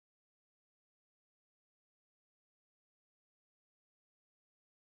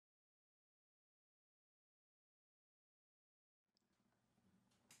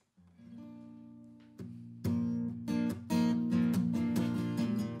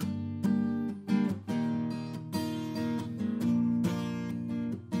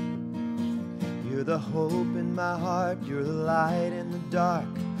You're the hope in my heart, you're the light in the dark.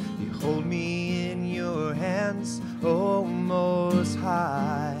 You hold me in your hands, oh Most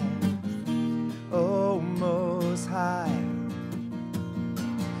High, oh Most High.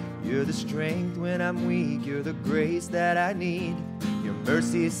 You're the strength when I'm weak, you're the grace that I need. Your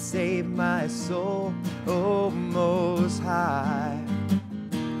mercy saved my soul, oh Most High,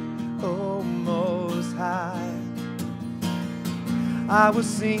 oh Most High. I will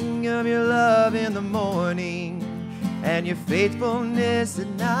sing of your love in the morning and your faithfulness at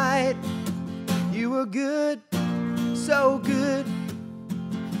night. You were good, so good,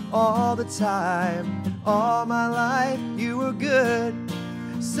 all the time, all my life. You were good,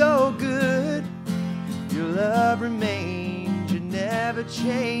 so good. Your love remained, you never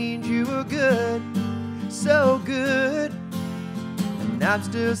changed. You were good, so good. And I'm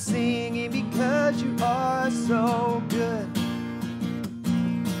still singing because you are so good.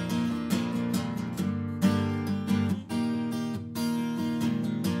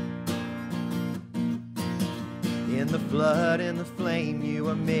 In the flood, in the flame, you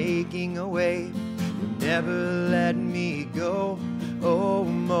are making a way. You'll never let me go, oh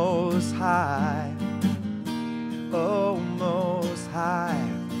Most High, oh Most High.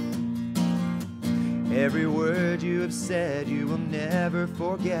 Every word you have said, you will never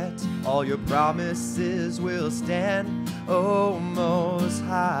forget. All your promises will stand, oh Most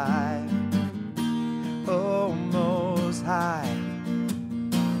High, oh Most High.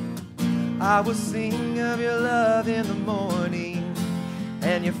 I will sing of your love in the morning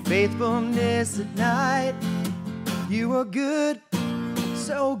and your faithfulness at night. You are good,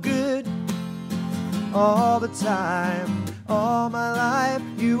 so good, all the time, all my life.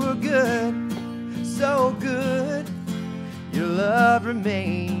 You were good, so good. Your love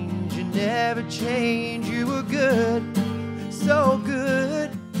remains, you never change. You were good, so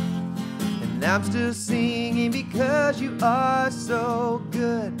good. And I'm still singing because you are so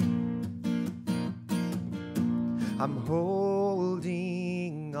good. I'm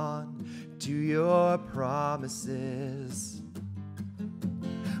holding on to your promises.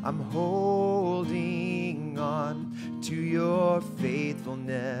 I'm holding on to your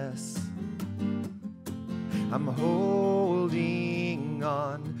faithfulness. I'm holding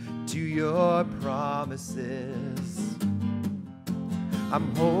on to your promises.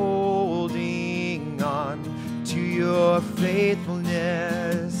 I'm holding on to your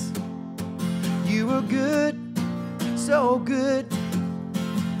faithfulness. You were good, so good,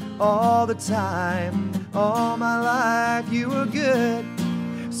 all the time, all my life. You were good,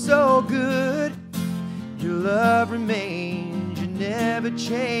 so good. Your love remains, you never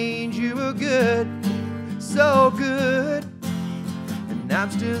change. You were good, so good. And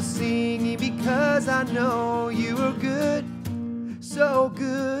I'm still singing because I know you were good, so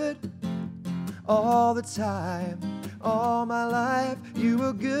good, all the time, all my life. You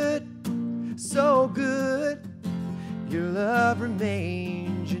were good, so good. Your love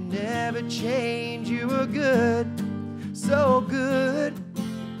remains, you never change. You were good, so good.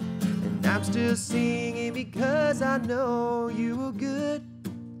 And I'm still singing because I know you were good,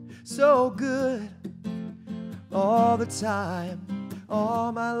 so good, all the time,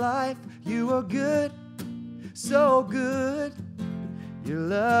 all my life. You were good, so good. Your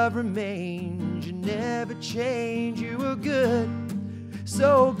love remains, you never change. You were good,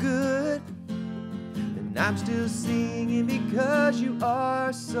 so good. And I'm still singing because you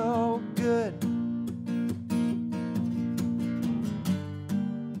are so good.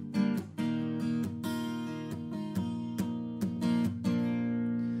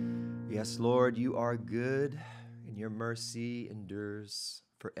 Yes, Lord, you are good, and your mercy endures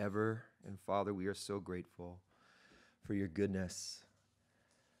forever. And Father, we are so grateful for your goodness.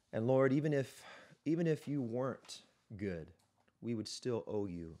 And Lord, even if you weren't good, we would still owe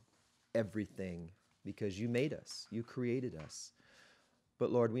you everything, because you made us, you created us.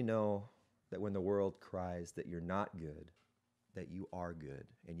 But Lord, we know that when the world cries that you're not good, that you are good,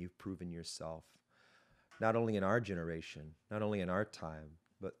 and you've proven yourself, not only in our generation, not only in our time,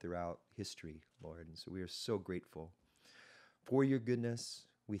 but throughout history, Lord. And so we are so grateful for your goodness.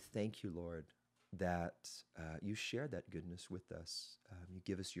 We thank you, Lord, that you share that goodness with us. You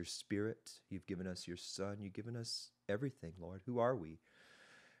give us your Spirit, you've given us your Son, you've given us everything, Lord. Who are we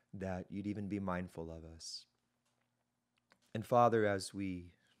that you'd even be mindful of us? And Father, as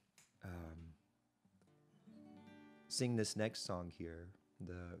we sing this next song here,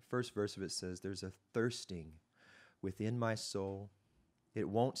 the first verse of it says, there's a thirsting within my soul. It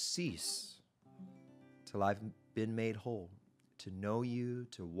won't cease till I've been made whole, to know you,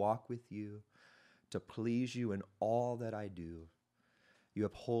 to walk with you, to please you in all that I do. You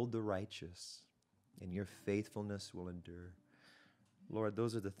uphold the righteous. and your faithfulness will endure. Lord,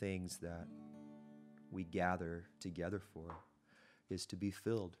 those are the things that we gather together for, is to be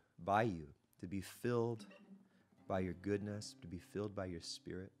filled by you, to be filled by your goodness, to be filled by your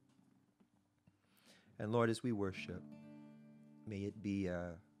Spirit. And Lord, as we worship, may it be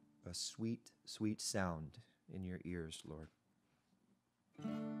a sweet, sweet sound in your ears, Lord.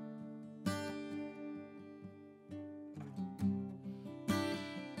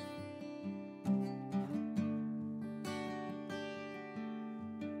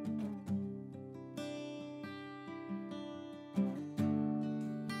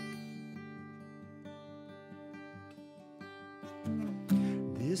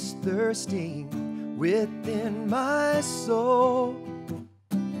 This thirsting within my soul,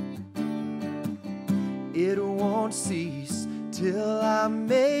 it won't cease till I'm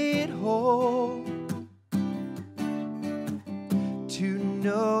made whole. To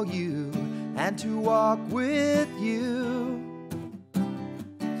know you and to walk with you,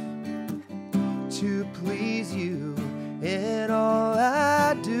 to please you in all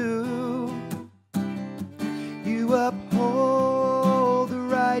I do. You uphold the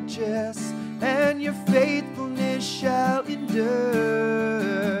righteous, and your faithfulness shall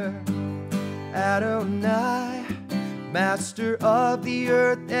endure. Adonai, master of the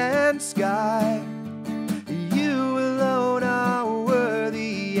earth and sky, you alone are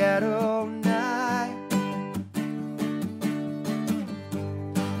worthy. Adonai,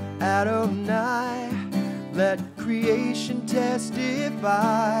 Adonai, let creation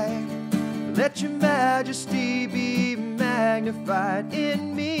testify. Let your majesty be magnified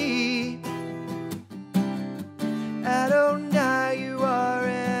in me. Adonai, you are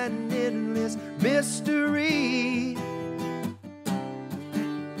an endless mystery.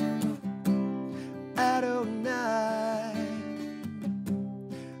 Adonai,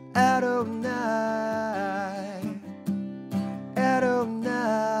 Adonai,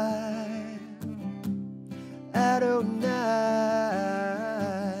 Adonai, Adonai.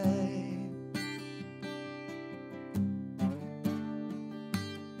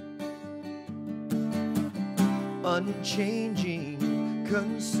 Unchanging,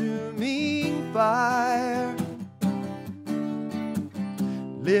 consuming fire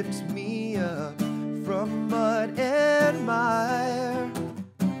lifts me up from mud and mire.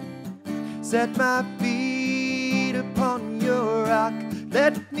 Set my feet upon your rock.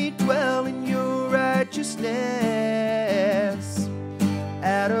 Let me dwell in your righteousness.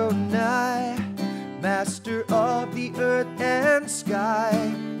 Adonai, master of the earth and sky,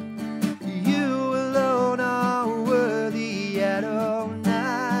 you alone are worthy.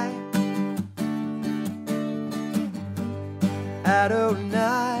 Adonai,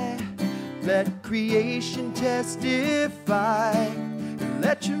 Adonai, let creation testify.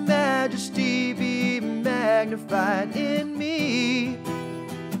 Let your majesty be magnified in me.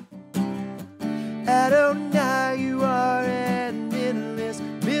 Adonai, you are an endless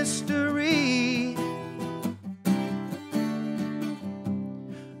mystery.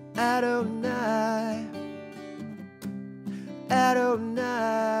 Adonai, Adonai,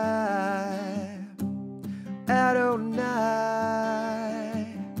 Adonai,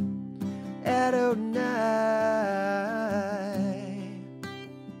 Adonai.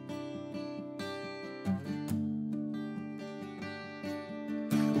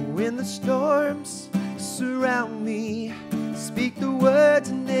 When the storms surround me, speak the words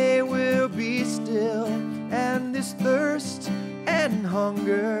and they will be still. And this thirst and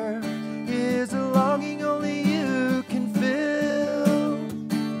hunger is a longing only you can fill.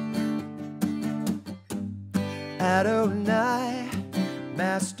 Adonai,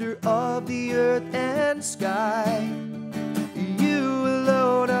 master of the earth and sky, you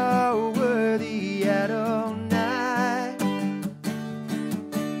alone are worthy. Adonai,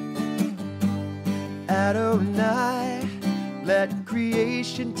 Adonai, let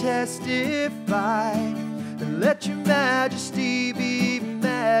creation testify. Let your majesty be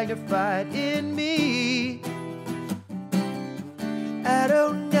magnified in me.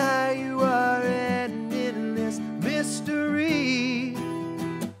 Adonai, you are an endless mystery.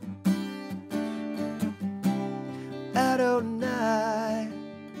 Adonai,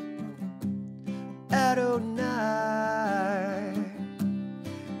 Adonai,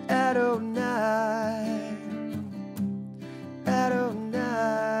 Adonai, Adonai.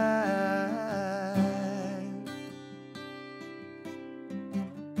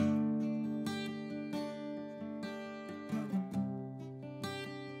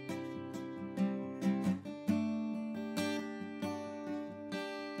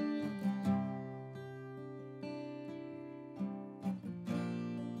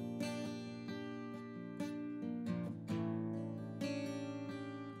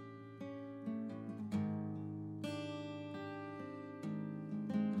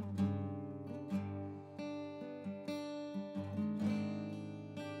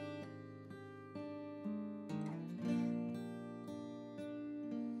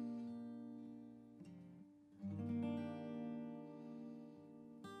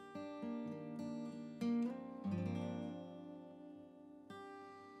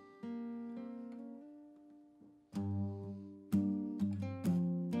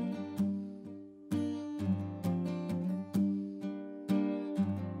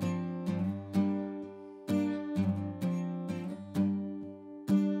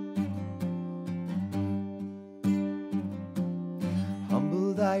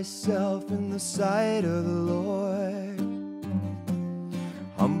 thyself in the sight of the Lord.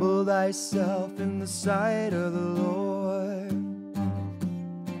 Humble thyself in the sight of the Lord,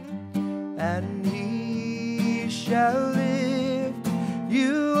 and he shall lift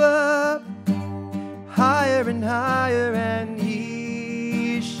you up higher and higher, and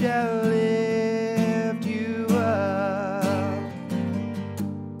he shall lift you up.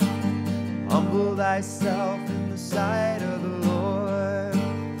 Humble thyself in the sight of the Lord.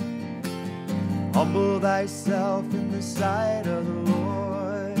 Humble thyself in the sight of the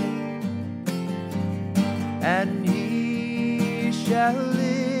Lord, and he shall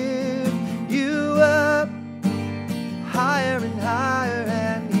lift you up higher and higher,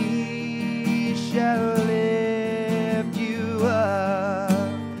 and he shall lift you up.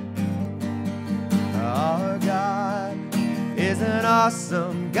 Our God is an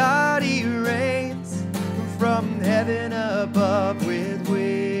awesome God. He reigns from heaven above with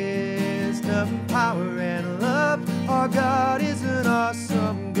wisdom, power, and love. Our God is an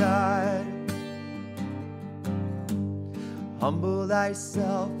awesome God. Humble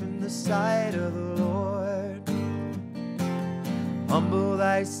thyself in the sight of the Lord. Humble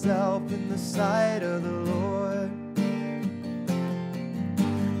thyself in the sight of the Lord,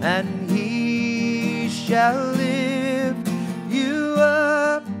 and he shall lift you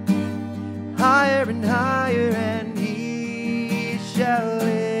up higher and higher, and he shall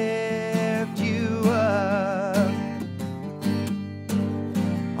lift you up.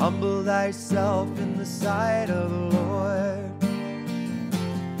 Humble thyself in the sight of the Lord.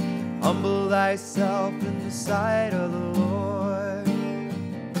 Humble thyself in the sight of the Lord,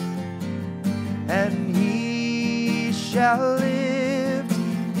 and he shall lift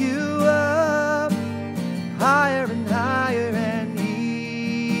you up higher and higher, and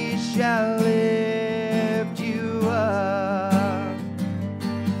he shall lift you up.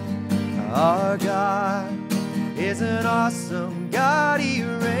 Our God is an awesome God. He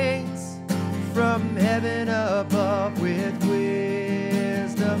reigns from heaven above with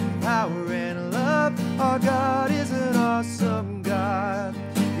wisdom, power, and love. Our God is an awesome God.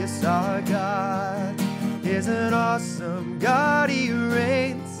 Yes, our God is an awesome God. He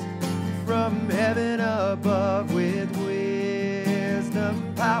reigns from heaven above with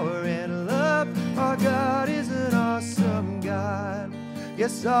wisdom, power, and love. Our God is an awesome God.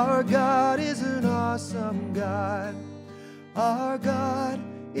 Yes, our God is an awesome God. Our God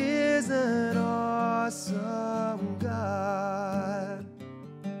is an awesome God.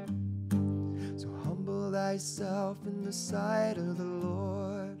 So humble thyself in the sight of the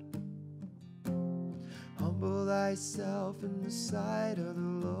Lord. Humble thyself in the sight of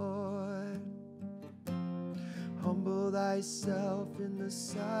the Lord. Humble thyself in the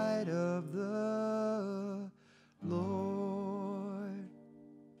sight of the Lord.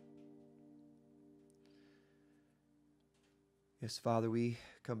 Yes, Father, we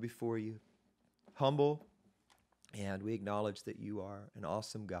come before you humble, and we acknowledge that you are an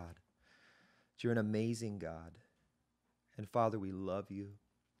awesome God. That you're an amazing God. And Father, we love you.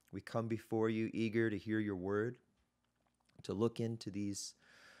 We come before you eager to hear your word, to look into these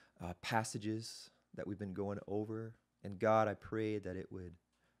passages that we've been going over. And God, I pray that it would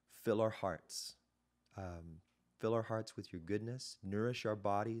fill our hearts. Fill our hearts with your goodness. Nourish our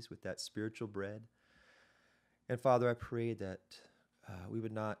bodies with that spiritual bread. And Father, I pray that we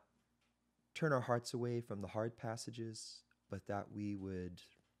would not turn our hearts away from the hard passages, but that we would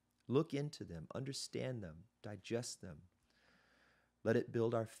look into them, understand them, digest them. Let it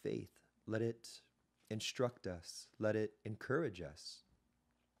build our faith. Let it instruct us. Let it encourage us.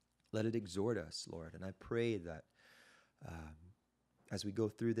 Let it exhort us, Lord. And I pray that as we go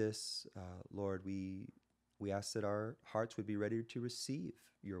through this, Lord, we ask that our hearts would be ready to receive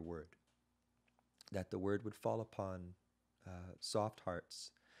your word, that the word would fall upon soft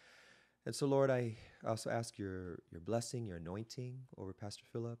hearts. And so, Lord, I also ask your blessing, your anointing over Pastor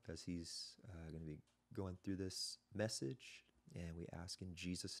Phillip as he's going to be going through this message. And we ask in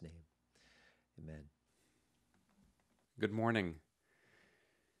Jesus' name, amen. Good morning.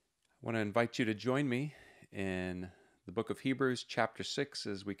 I want to invite you to join me in the book of Hebrews chapter 6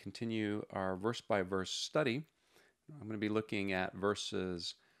 as we continue our verse-by-verse study. I'm going to be looking at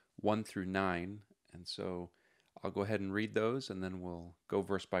verses 1 through 9, and so I'll go ahead and read those, and then we'll go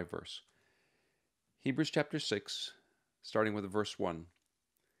verse by verse. Hebrews chapter 6, starting with verse 1.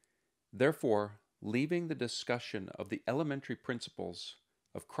 Therefore, leaving the discussion of the elementary principles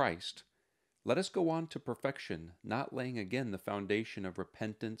of Christ, let us go on to perfection, not laying again the foundation of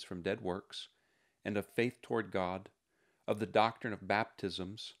repentance from dead works, and of faith toward God, of the doctrine of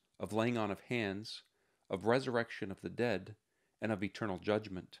baptisms, of laying on of hands, of resurrection of the dead, and of eternal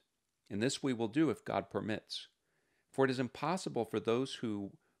judgment. And this we will do if God permits. For it is impossible for those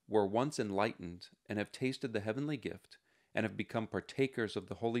who were once enlightened and have tasted the heavenly gift and have become partakers of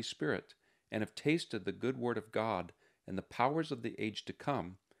the Holy Spirit and have tasted the good word of God and the powers of the age to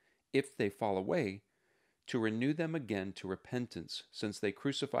come, if they fall away, to renew them again to repentance, since they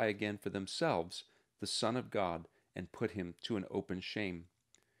crucify again for themselves the Son of God and put him to an open shame.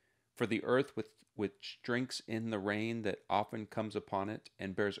 For the earth which drinks in the rain that often comes upon it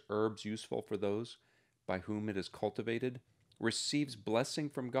and bears herbs useful for those by whom it is cultivated, receives blessing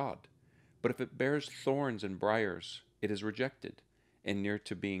from God. But if it bears thorns and briars, it is rejected and near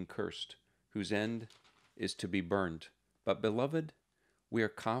to being cursed, whose end is to be burned. But, beloved, we are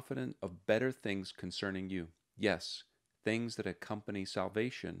confident of better things concerning you. Yes, things that accompany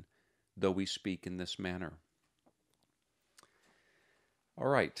salvation, though we speak in this manner. All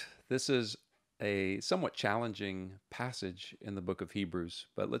right, this is a somewhat challenging passage in the book of Hebrews,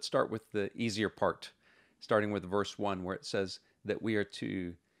 but let's start with the easier part, starting with verse 1, where it says that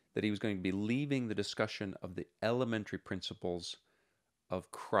that he was going to be leaving the discussion of the elementary principles of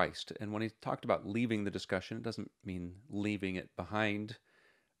Christ. And when he talked about leaving the discussion, it doesn't mean leaving it behind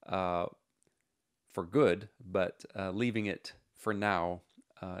for good, but leaving it for now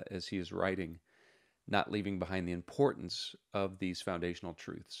as he is writing, not leaving behind the importance of these foundational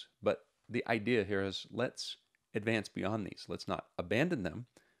truths. But the idea here is let's advance beyond these. Let's not abandon them,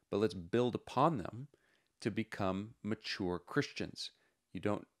 but let's build upon them to become mature Christians. You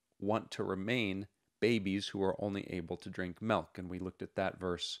don't want to remain babies who are only able to drink milk. And we looked at that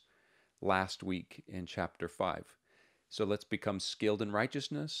verse last week in chapter 5. So let's become skilled in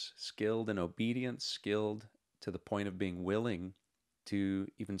righteousness, skilled in obedience, skilled to the point of being willing to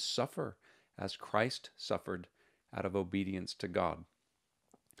even suffer as Christ suffered out of obedience to God.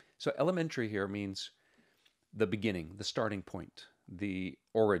 So elementary here means the beginning, the starting point, the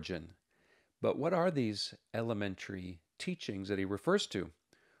origin. But what are these elementary teachings that he refers to?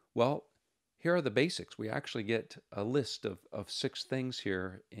 Well, here are the basics. We actually get a list of 6 things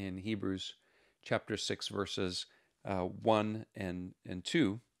here in Hebrews chapter 6, verses 1 and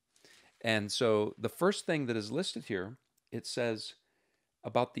 2. And so the first thing that is listed here, it says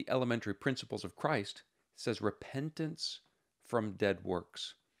about the elementary principles of Christ, it says repentance from dead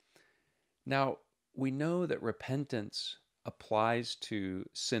works. Now, we know that repentance applies to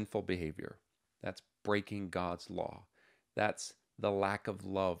sinful behavior. That's breaking God's law. That's the lack of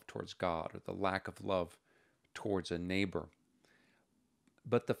love towards God or the lack of love towards a neighbor.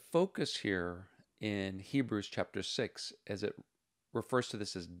 But the focus here in Hebrews chapter 6, as it refers to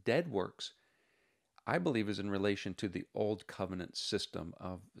this as dead works, I believe is in relation to the old covenant system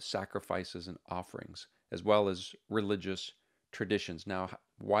of sacrifices and offerings, as well as religious traditions. Now,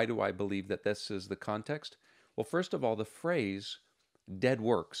 why do I believe that this is the context? Well, first of all, the phrase dead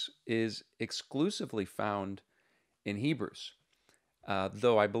works is exclusively found in Hebrews,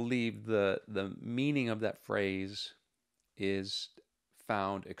 though I believe the meaning of that phrase is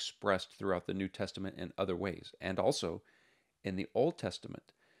found expressed throughout the New Testament in other ways, and also in the Old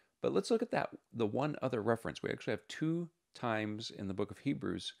Testament. But let's look at the one other reference. We actually have 2 times in the book of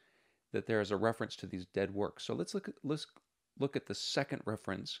Hebrews that there is a reference to these dead works. So let's look at the second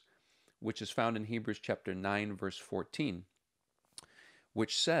reference, which is found in Hebrews chapter 9, verse 14,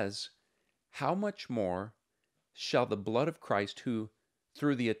 which says, "How much more shall the blood of Christ, who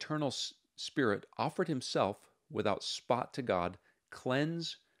through the eternal Spirit offered himself without spot to God,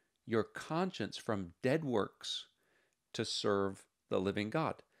 cleanse your conscience from dead works to serve the living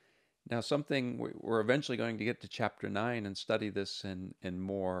God." Now, something we're eventually going to get to chapter 9 and study this in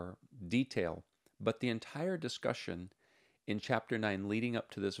more detail, but the entire discussion in chapter 9 leading up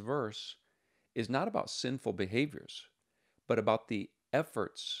to this verse is not about sinful behaviors, but about the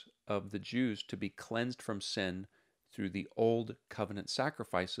efforts of the Jews to be cleansed from sin through the old covenant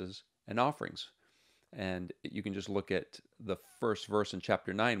sacrifices and offerings. And you can just look at the first verse in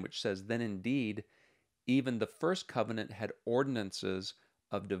chapter 9, which says, "Then indeed, even the first covenant had ordinances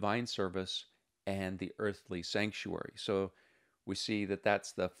of divine service and the earthly sanctuary." So we see that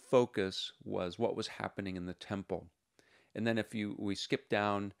that's the focus, was what was happening in the temple. And then if we skip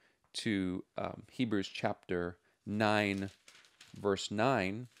down to Hebrews chapter 9, verse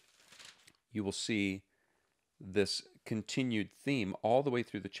 9, you will see this continued theme all the way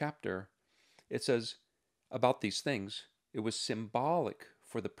through the chapter. It says about these things, "It was symbolic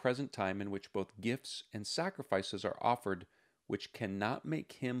for the present time in which both gifts and sacrifices are offered, which cannot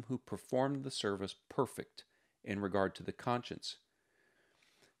make him who performed the service perfect in regard to the conscience."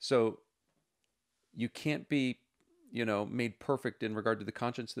 So you can't be, made perfect in regard to the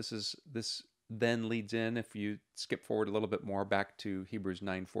conscience. This then leads in, if you skip forward a little bit more back to Hebrews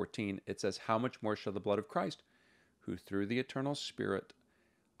 9:14, it says, "How much more shall the blood of Christ, who through the eternal Spirit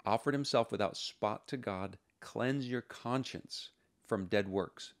offered himself without spot to God, cleanse your conscience from dead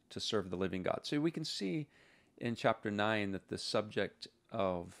works to serve the living God." So we can see in chapter 9 that the subject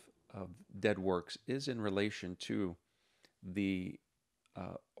of dead works is in relation to the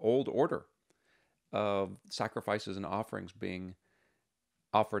old order of sacrifices and offerings being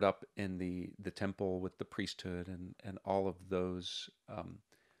offered up in the temple with the priesthood and all of those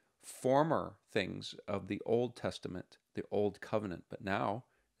former things of the Old Testament, the Old Covenant. But now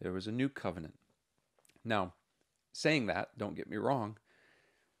there was a new covenant. Now, saying that, don't get me wrong,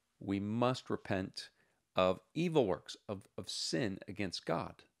 we must repent of evil works, of sin against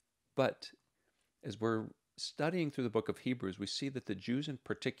God. But as we're studying through the book of Hebrews, we see that the Jews in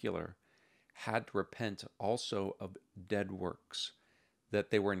particular had to repent also of dead works that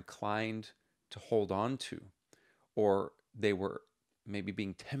they were inclined to hold on to, or they were maybe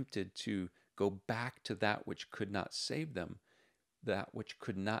being tempted to go back to that which could not save them, that which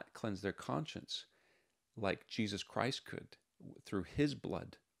could not cleanse their conscience, like Jesus Christ could through his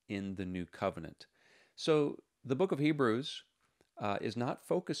blood in the new covenant. So the book of Hebrews is not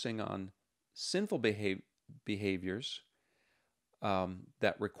focusing on sinful behaviors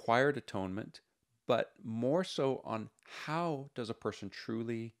that required atonement, but more so on how does a person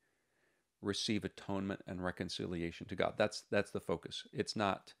truly receive atonement and reconciliation to God. That's the focus. It's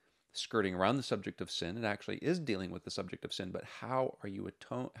not skirting around the subject of sin. It actually is dealing with the subject of sin, but how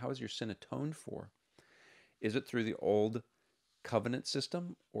is your sin atoned for? Is it through the old covenant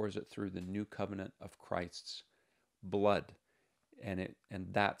system, or is it through the new covenant of Christ's blood? And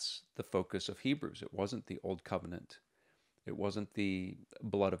that's the focus of Hebrews. It wasn't the old covenant. It wasn't the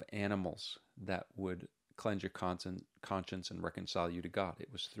blood of animals that would cleanse your conscience and reconcile you to God.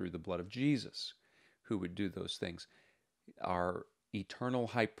 It was through the blood of Jesus who would do those things. Our eternal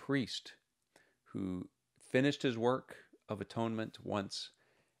high priest who finished his work of atonement once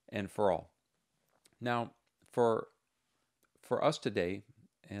and for all. Now, for us today,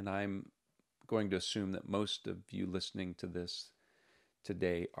 and I'm going to assume that most of you listening to this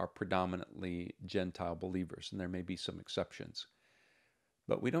today are predominantly Gentile believers, and there may be some exceptions.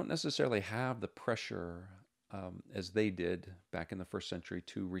 But we don't necessarily have the pressure, as they did back in the first century,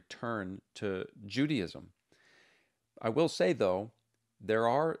 to return to Judaism. I will say, though, there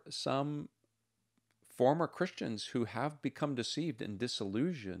are some former Christians who have become deceived and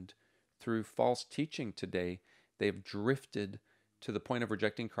disillusioned through false teaching today. They've drifted to the point of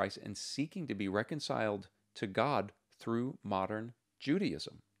rejecting Christ and seeking to be reconciled to God through modern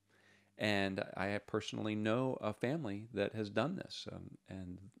Judaism. And I personally know a family that has done this,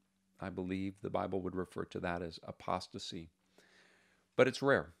 and I believe the Bible would refer to that as apostasy. But it's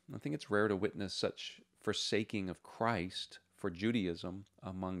rare. I think it's rare to witness such forsaking of Christ for Judaism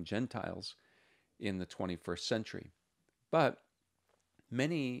among Gentiles in the 21st century. But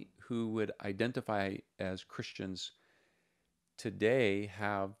many who would identify as Christians today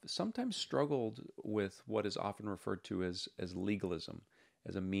have sometimes struggled with what is often referred to as legalism,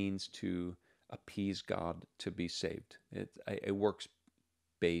 as a means to appease God to be saved. It's a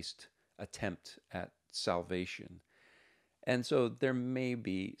works-based attempt at salvation. And so there may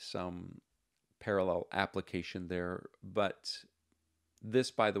be some parallel application there, but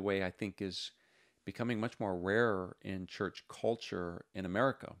this, by the way, I think is becoming much more rare in church culture in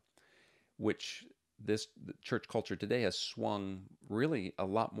America, which the church culture today has swung really a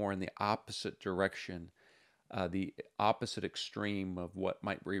lot more in the opposite direction, the opposite extreme of what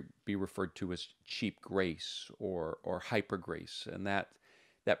might be referred to as cheap grace or hyper grace, and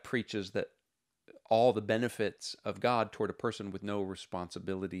that preaches that all the benefits of God toward a person with no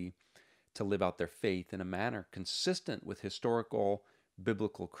responsibility to live out their faith in a manner consistent with historical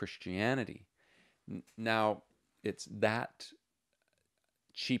biblical Christianity. Now, it's that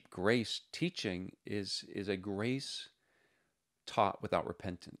cheap grace teaching is a grace taught without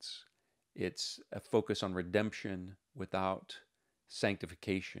repentance. It's a focus on redemption without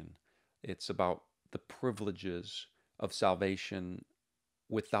sanctification. It's about the privileges of salvation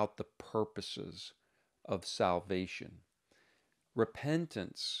without the purposes of salvation.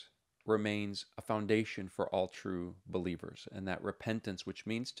 Repentance remains a foundation for all true believers, and that repentance, which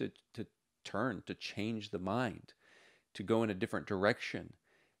means to turn, to change the mind, to go in a different direction.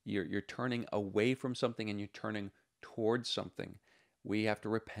 You're turning away from something and you're turning towards something. We have to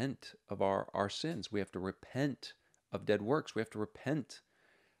repent of our sins. We have to repent of dead works. We have to repent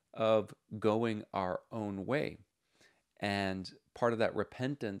of going our own way. And part of that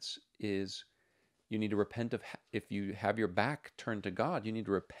repentance is You need to repent of, if you have your back turned to God, you need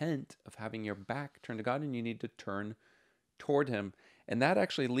to repent of having your back turned to God, and you need to turn toward Him. And that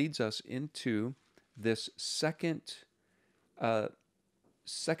actually leads us into this second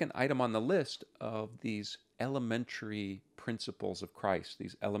item on the list of these elementary principles of Christ,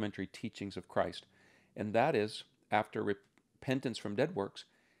 these elementary teachings of Christ. And that is, after repentance from dead works,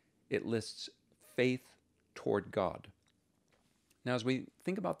 it lists faith toward God. Now, as we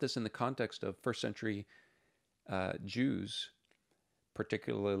think about this in the context of first century Jews,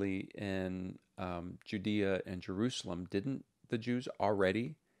 particularly in Judea and Jerusalem, didn't the Jews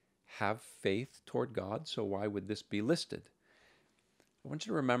already have faith toward God? So why would this be listed? I want you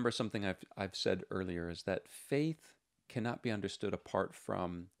to remember something I've said earlier, is that faith cannot be understood apart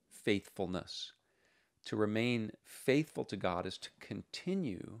from faithfulness. To remain faithful to God is to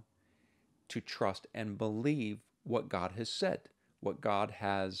continue to trust and believe what God has said, what God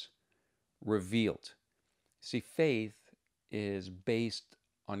has revealed. See, faith is based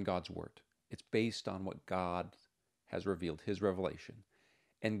on God's word. It's based on what God has revealed, His revelation.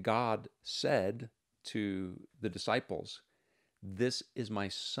 And God said to the disciples, "This is my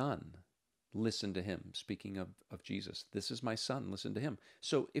son, listen to him." Speaking of Jesus, "This is my son, listen to him."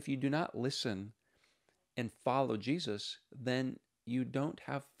 So if you do not listen and follow Jesus, then you don't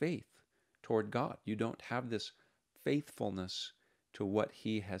have faith toward God. You don't have this faithfulness to what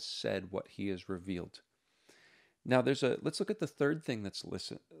He has said, what He has revealed. Now let's look at the third thing that's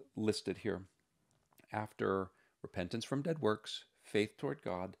listed here. After repentance from dead works, faith toward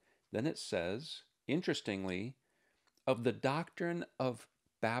God, then it says, interestingly, of the doctrine of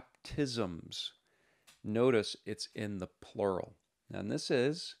baptisms. Notice it's in the plural. And this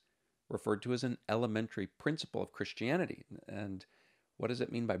is referred to as an elementary principle of Christianity. And what does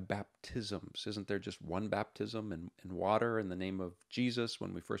it mean by baptisms? Isn't there just one baptism in water in the name of Jesus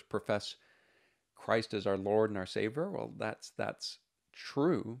when we first profess Christ as our Lord and our Savior? Well, that's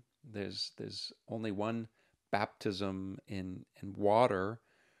true. There's only one baptism in water,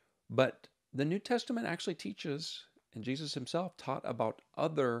 but the New Testament actually teaches, and Jesus Himself taught about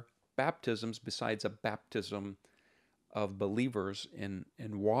other baptisms besides a baptism of believers in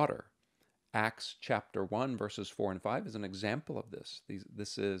water. Acts chapter 1, verses 4 and 5 is an example of this.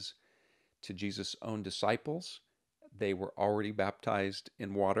 This is to Jesus' own disciples. They were already baptized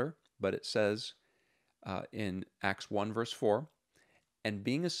in water, but it says in Acts 1, verse 4, "And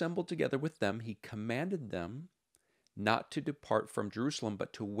being assembled together with them, He commanded them not to depart from Jerusalem,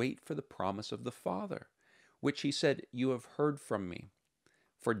 but to wait for the promise of the Father, which He said, 'You have heard from me.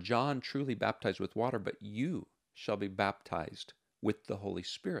 For John truly baptized with water, but you shall be baptized with the Holy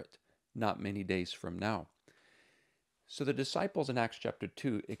Spirit not many days from now.'" So the disciples in Acts chapter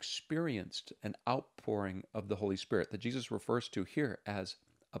 2 experienced an outpouring of the Holy Spirit that Jesus refers to here as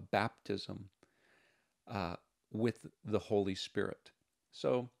a baptism with the Holy Spirit.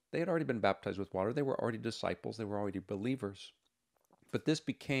 So they had already been baptized with water. They were already disciples. They were already believers. But this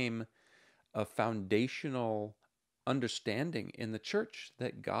became a foundational understanding in the church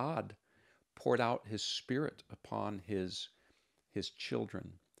that God poured out His Spirit upon His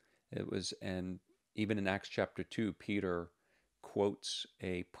children. It was, and even in Acts chapter 2, Peter quotes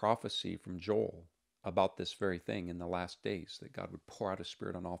a prophecy from Joel about this very thing in the last days, that God would pour out His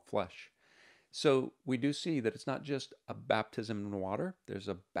Spirit on all flesh. So we do see that it's not just a baptism in water, there's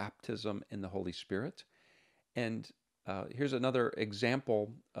a baptism in the Holy Spirit. And here's another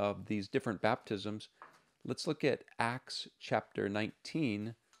example of these different baptisms. Let's look at Acts chapter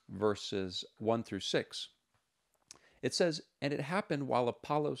 19, verses 1 through 6. It says, "And it happened while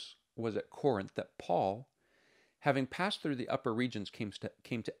Apollos was at Corinth that Paul, having passed through the upper regions, came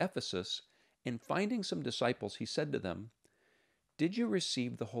to Ephesus, and finding some disciples, he said to them, 'Did you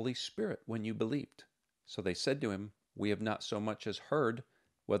receive the Holy Spirit when you believed?' So they said to him, 'We have not so much as heard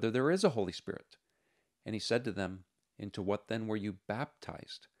whether there is a Holy Spirit.' And he said to them, 'Into what then were you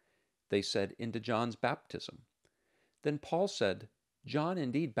baptized?' They said, 'Into John's baptism.' Then Paul said, 'John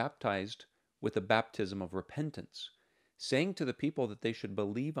indeed baptized with a baptism of repentance, saying to the people that they should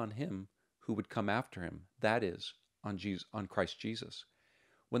believe on Him who would come after him, that is, on Christ Jesus.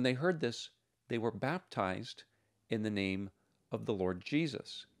 When they heard this, they were baptized in the name of the Lord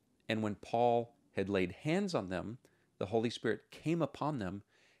Jesus. And when Paul had laid hands on them, the Holy Spirit came upon them,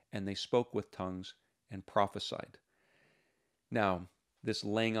 and they spoke with tongues and prophesied." Now, this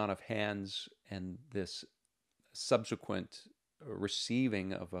laying on of hands and this subsequent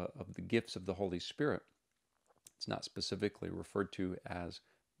receiving of the gifts of the Holy Spirit, it's not specifically referred to as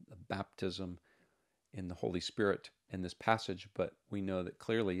the baptism in the Holy Spirit in this passage, but we know that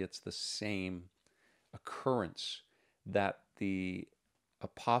clearly it's the same occurrence, that the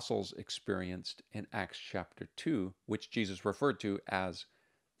apostles experienced in Acts chapter 2, which Jesus referred to as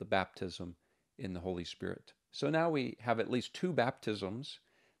the baptism in the Holy Spirit. So now we have at least two baptisms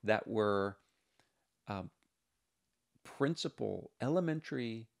that were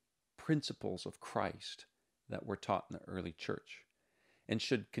elementary principles of Christ that were taught in the early church and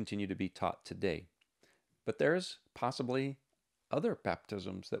should continue to be taught today. But there's possibly other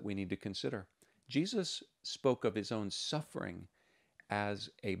baptisms that we need to consider. Jesus spoke of his own suffering as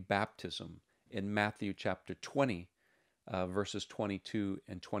a baptism in Matthew chapter 20, verses 22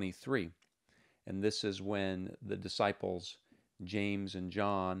 and 23. And this is when the disciples, James and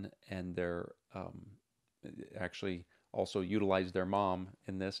John, and their actually also utilized their mom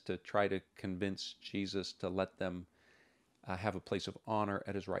in this to try to convince Jesus to let them have a place of honor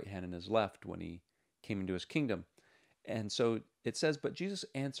at his right hand and his left when he came into his kingdom. And so it says, "But Jesus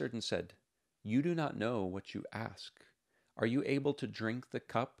answered and said, 'You do not know what you ask. Are you able to drink the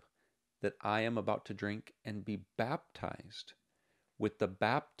cup that I am about to drink and be baptized with the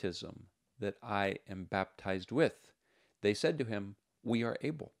baptism that I am baptized with?' They said to him, 'We are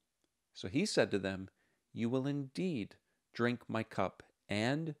able.' So he said to them, 'You will indeed drink my cup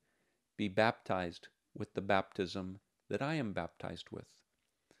and be baptized with the baptism that I am baptized with.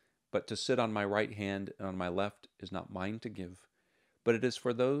 But to sit on my right hand and on my left is not mine to give, but it is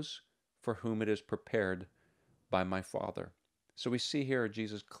for those for whom it is prepared by my Father." So we see here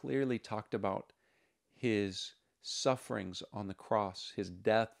Jesus clearly talked about his sufferings on the cross, his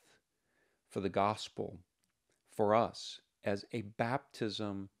death for the gospel, for us, as a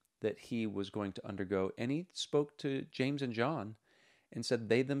baptism that he was going to undergo. And he spoke to James and John and said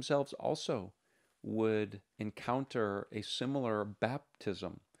they themselves also would encounter a similar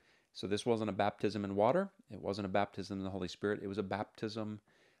baptism. So this wasn't a baptism in water. It wasn't a baptism in the Holy Spirit. It was a baptism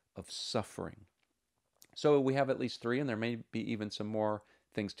of suffering. So we have at least three, and there may be even some more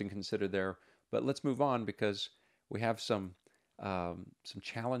things to consider there. But let's move on because we have some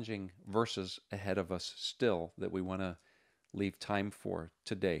challenging verses ahead of us still that we want to leave time for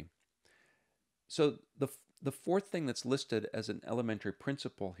today. So the fourth thing that's listed as an elementary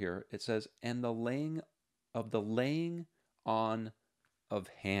principle here, it says, "And the laying on of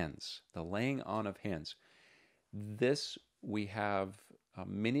hands." The laying on of hands. This, we have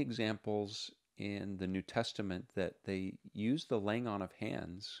many examples in the New Testament that they use the laying on of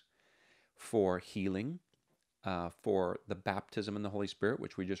hands for healing, for the baptism in the Holy Spirit,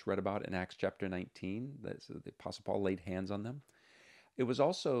 which we just read about in Acts chapter 19. That's, the Apostle Paul laid hands on them. It was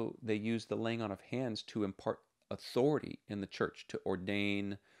also, they used the laying on of hands to impart authority in the church, to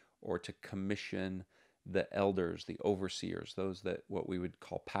ordain or to commission the elders, the overseers, those that what we would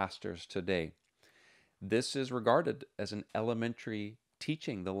call pastors today. This is regarded as an elementary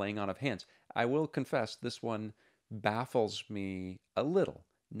teaching, the laying on of hands. I will confess this one baffles me a little,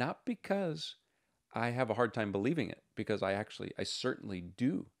 not because I have a hard time believing it, because I certainly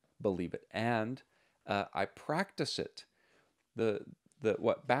do believe it, and I practice it.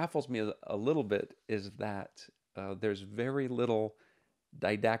 What baffles me a little bit is that there's very little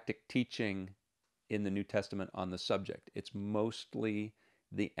didactic teaching in the New Testament on the subject. It's mostly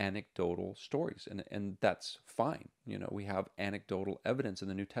the anecdotal stories, and that's fine. You know, we have anecdotal evidence in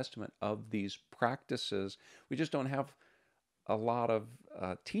the New Testament of these practices. We just don't have a lot of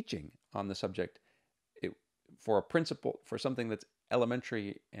teaching on the subject. For a principle, for something that's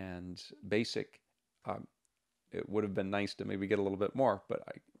elementary and basic, it would have been nice to maybe get a little bit more, but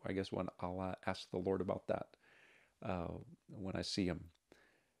I guess when I'll ask the Lord about that when I see him.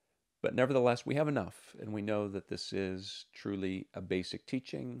 But nevertheless, we have enough, and we know that this is truly a basic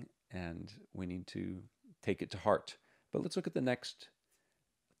teaching, and we need to take it to heart. But let's look at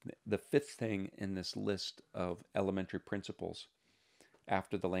the fifth thing in this list of elementary principles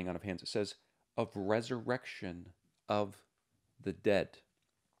after the laying on of hands. It says, of resurrection of the dead.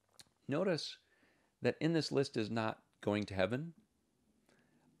 Notice that in this list is not going to heaven,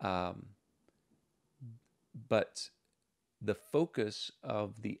 but the focus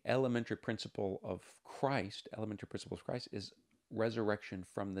of the elementary principle of Christ is resurrection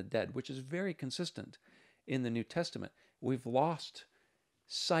from the dead, which is very consistent in the New Testament. We've lost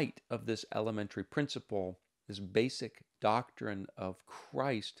sight of this elementary principle. This basic doctrine of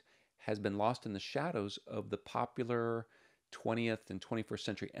Christ has been lost in the shadows of the popular 20th and 21st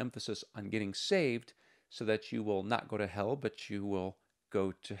century emphasis on getting saved so that you will not go to hell, but you will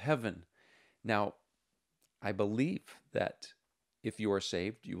go to heaven. Now, I believe that if you are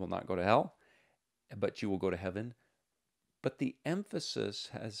saved, you will not go to hell, but you will go to heaven. But the emphasis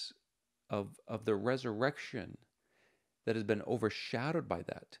of the resurrection that has been overshadowed by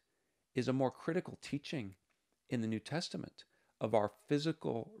that is a more critical teaching in the New Testament of our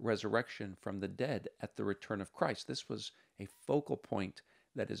physical resurrection from the dead at the return of Christ. This was a focal point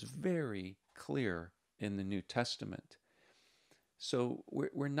that is very clear in the New Testament. So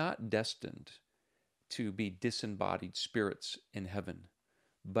we're not destined to be disembodied spirits in heaven,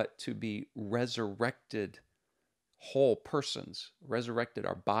 but to be resurrected whole persons, resurrected,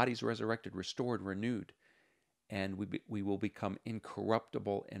 our bodies resurrected, restored, renewed, and we will become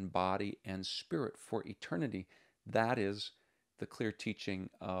incorruptible in body and spirit for eternity. That is the clear teaching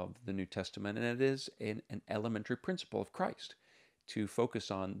of the New Testament, and it is an elementary principle of Christ to focus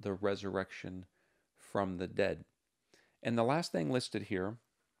on the resurrection from the dead. And the last thing listed here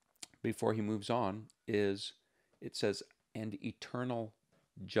before he moves on is, it says, and eternal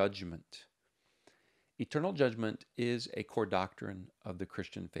judgment. Eternal judgment is a core doctrine of the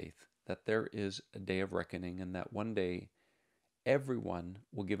Christian faith, that there is a day of reckoning and that one day everyone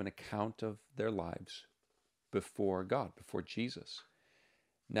will give an account of their lives before God, before Jesus.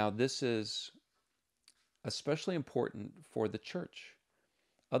 Now, this is especially important for the church.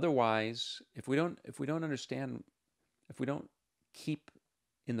 Otherwise, if we don't understand, if we don't keep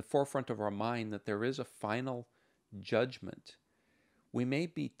in the forefront of our mind that there is a final judgment, we may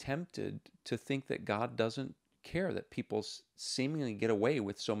be tempted to think that God doesn't care, that people seemingly get away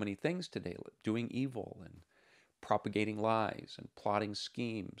with so many things today, doing evil and propagating lies and plotting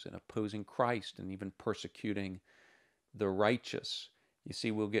schemes and opposing Christ and even persecuting the righteous. You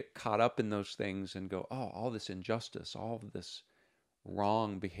see, we'll get caught up in those things and go, oh, all this injustice, all of this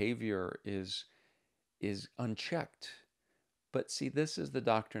wrong behavior is unchecked. But see, this is the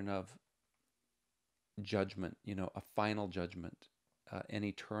doctrine of judgment, a final judgment, an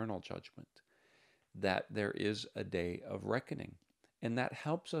eternal judgment, that there is a day of reckoning. And that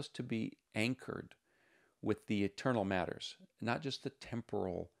helps us to be anchored with the eternal matters, not just the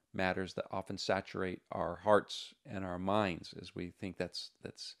temporal matters that often saturate our hearts and our minds, as we think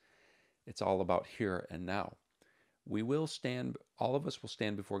it's all about here and now. We will stand, all of us will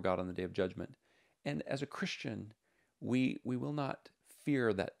stand before God on the day of judgment. And as a Christian, we will not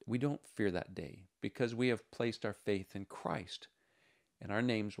fear that, we don't fear that day, because we have placed our faith in Christ, and our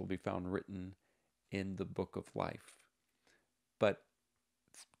names will be found written in the book of life. But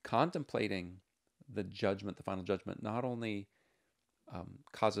contemplating the judgment, the final judgment, not only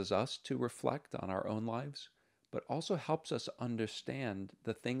causes us to reflect on our own lives, but also helps us understand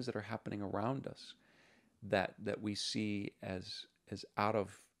the things that are happening around us that we see as out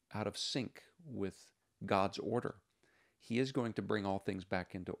of sync with God's order. He is going to bring all things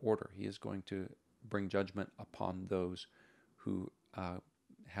back into order. He is going to bring judgment upon those who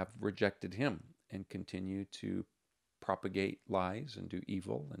have rejected him and continue to propagate lies and do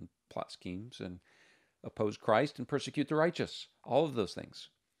evil and plot schemes and oppose Christ and persecute the righteous. All of those things.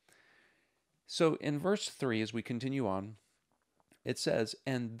 So in verse 3, as we continue on, it says,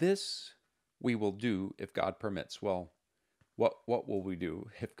 and this we will do if God permits. Well, what will we do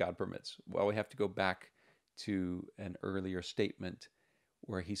if God permits? Well, we have to go back to an earlier statement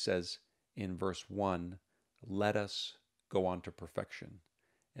where he says in verse 1, let us go on to perfection,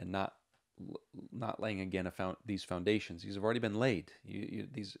 and not laying again these foundations. These have already been laid.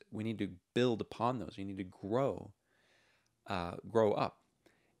 We need to build upon those. You need to grow up.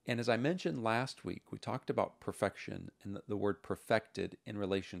 And as I mentioned last week, we talked about perfection and the word perfected in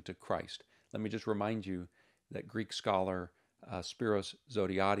relation to Christ. Let me just remind you that Greek scholar Spiros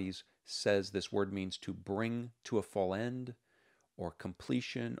Zodhiates says this word means to bring to a full end, or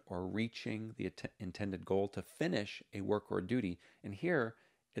completion, or reaching the intended goal, to finish a work or duty. And here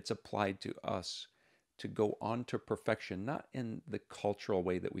it's applied to us to go on to perfection, not in the cultural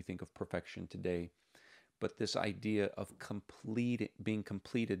way that we think of perfection today, but this idea of being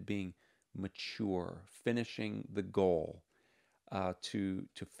completed, being mature, finishing the goal, to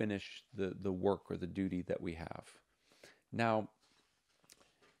finish the work or the duty that we have. Now,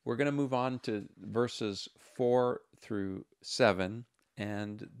 we're going to move on to verses 4 through 7,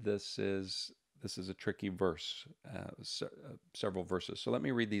 and this is a tricky verse, several verses. So let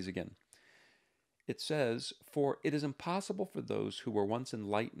me read these again. It says, for it is impossible for those who were once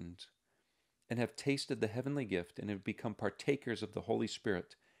enlightened and have tasted the heavenly gift and have become partakers of the Holy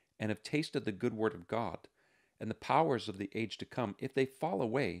Spirit and have tasted the good word of God and the powers of the age to come, if they fall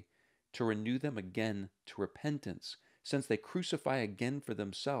away, to renew them again to repentance, since they crucify again for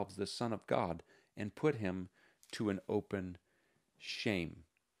themselves the Son of God and put him to an open shame.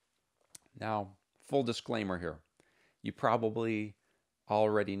 Now, full disclaimer here. You probably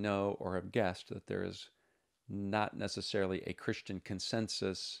already know or have guessed that there is not necessarily a Christian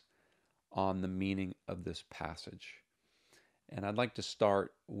consensus on the meaning of this passage. And I'd like to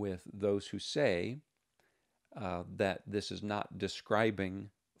start with those who say that this is not describing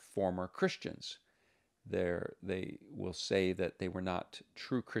former Christians. They will say that they were not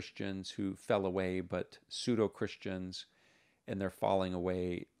true Christians who fell away, but pseudo-Christians, and their falling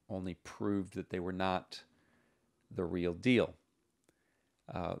away only proved that they were not the real deal.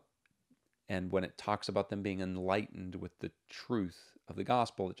 And when it talks about them being enlightened with the truth of the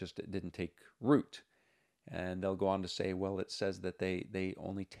gospel, it didn't take root. And they'll go on to say, well, it says that they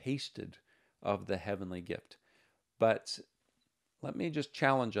only tasted of the heavenly gift. But let me just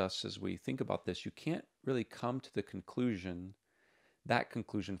challenge us as we think about this. You can't really come to the conclusion, that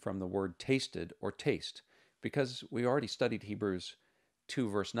conclusion from the word tasted or taste, because we already studied Hebrews 2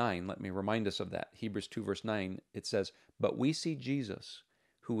 verse 9. Let me remind us of that. Hebrews 2 verse 9, it says, "But we see Jesus,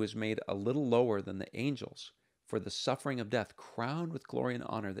 who was made a little lower than the angels for the suffering of death, crowned with glory and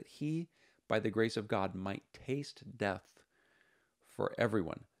honor, that he, by the grace of God, might taste death for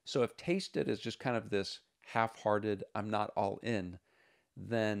everyone." So if tasted is just kind of this half-hearted, I'm not all in,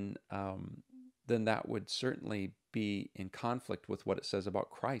 then that would certainly be in conflict with what it says about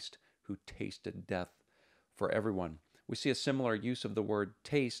Christ, who tasted death for everyone. We see a similar use of the word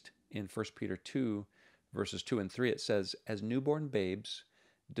taste in 1 Peter 2, verses 2 and 3. It says, "As newborn babes,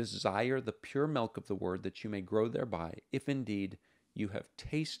 desire the pure milk of the word, that you may grow thereby, if indeed you have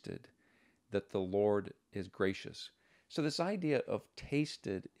tasted that the Lord is gracious." So this idea of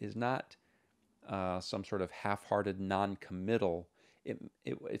tasted is not some sort of half-hearted non-committal.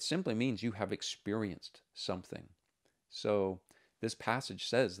 It simply means you have experienced something. So this passage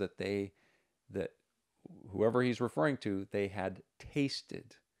says that that whoever he's referring to, they had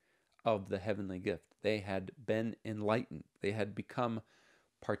tasted of the heavenly gift. They had been enlightened. They had become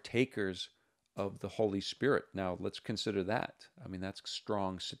partakers of the Holy Spirit. Now, let's consider that. I mean, that's a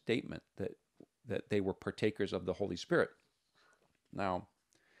strong statement that they were partakers of the Holy Spirit. Now,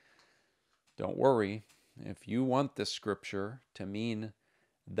 don't worry. If you want this scripture to mean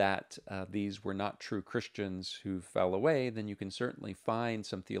that these were not true Christians who fell away, then you can certainly find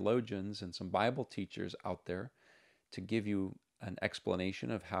some theologians and some Bible teachers out there to give you an explanation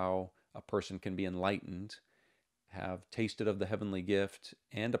of how a person can be enlightened, have tasted of the heavenly gift,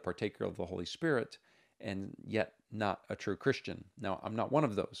 and a partaker of the Holy Spirit, and yet not a true Christian. Now, I'm not one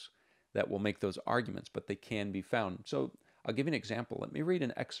of those that will make those arguments, but they can be found. So I'll give you an example. Let me read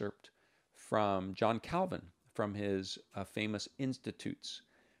an excerpt from John Calvin, from his famous Institutes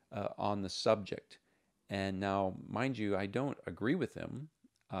on the subject. And now, mind you, I don't agree with him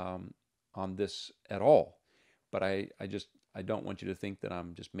on this at all, but I don't want you to think that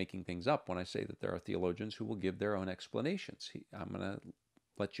I'm just making things up when I say that there are theologians who will give their own explanations. I'm going to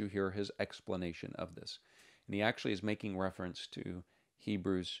let you hear his explanation of this. And he actually is making reference to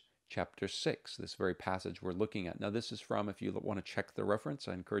Hebrews chapter 6, this very passage we're looking at. Now, this is from, if you want to check the reference,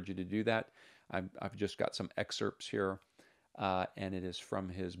 I encourage you to do that. I've just got some excerpts here, and it is from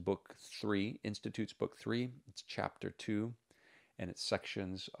his book 3, Institutes book 3. It's chapter 2, and it's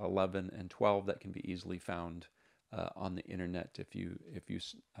sections 11 and 12 that can be easily found on the internet if you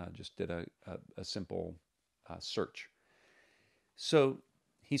just did a simple search. So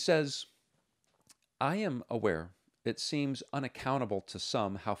he says, "I am aware it seems unaccountable to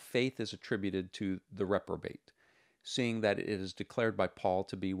some how faith is attributed to the reprobate, seeing that it is declared by Paul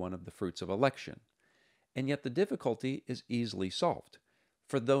to be one of the fruits of election. And yet the difficulty is easily solved.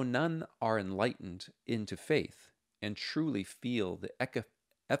 For though none are enlightened into faith and truly feel the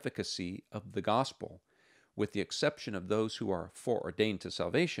efficacy of the gospel, with the exception of those who are foreordained to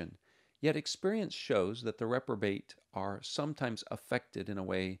salvation, yet experience shows that the reprobate are sometimes affected in a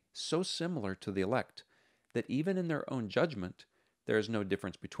way so similar to the elect that even in their own judgment there is no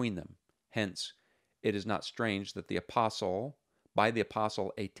difference between them. Hence, it is not strange that by the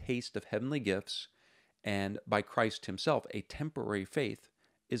apostle a taste of heavenly gifts, and by Christ himself a temporary faith,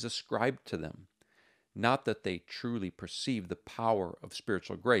 is ascribed to them. Not that they truly perceive the power of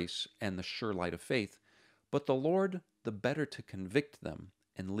spiritual grace and the sure light of faith, but the Lord, the better to convict them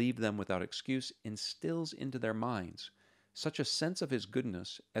and leave them without excuse, instills into their minds such a sense of his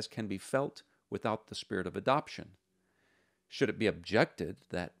goodness as can be felt without the spirit of adoption. Should it be objected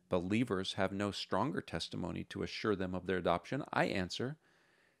that believers have no stronger testimony to assure them of their adoption, I answer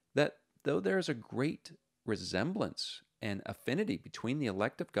that though there is a great resemblance and affinity between the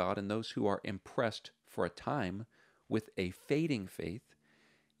elect of God and those who are impressed for a time with a fading faith,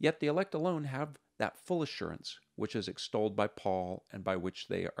 yet the elect alone have that full assurance which is extolled by Paul and by which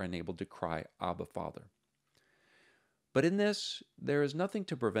they are enabled to cry, Abba, Father. But in this, there is nothing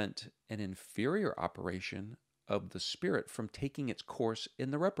to prevent an inferior operation of the Spirit from taking its course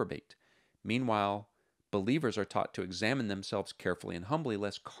in the reprobate. Meanwhile, believers are taught to examine themselves carefully and humbly,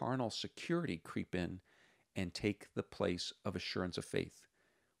 lest carnal security creep in and take the place of assurance of faith.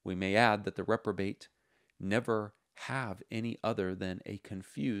 We may add that the reprobate never have any other than a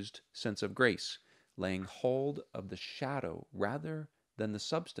confused sense of grace, laying hold of the shadow rather than the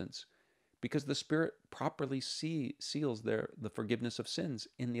substance, because the Spirit properly seals the forgiveness of sins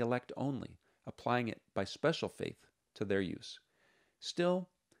in the elect only, applying it by special faith to their use. Still,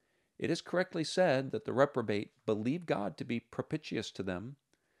 it is correctly said that the reprobate believe God to be propitious to them,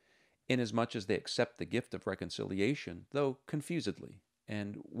 inasmuch as they accept the gift of reconciliation, though confusedly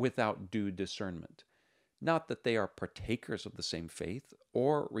and without due discernment. Not that they are partakers of the same faith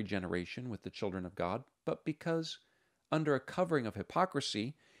or regeneration with the children of God, but because, under a covering of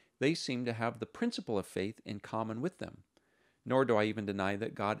hypocrisy, they seem to have the principle of faith in common with them. Nor do I even deny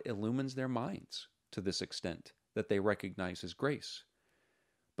that God illumines their minds to this extent that they recognize His grace.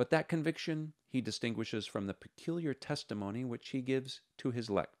 But that conviction He distinguishes from the peculiar testimony which He gives to His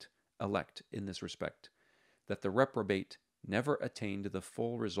elect in this respect, that the reprobate never attain to the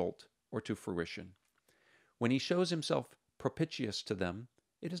full result or to fruition. When He shows Himself propitious to them,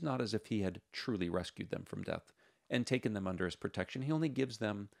 it is not as if He had truly rescued them from death and taken them under His protection. He only gives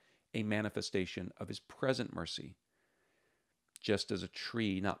them a manifestation of His present mercy. Just as a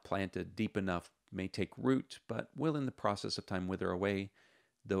tree not planted deep enough may take root, but will in the process of time wither away,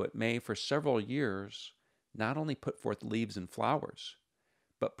 though it may for several years not only put forth leaves and flowers,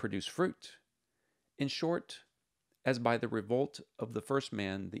 but produce fruit. In short, as by the revolt of the first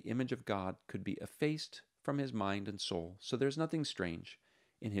man the image of God could be effaced from his mind and soul, so there's nothing strange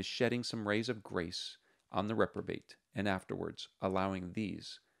in His shedding some rays of grace on the reprobate, and afterwards allowing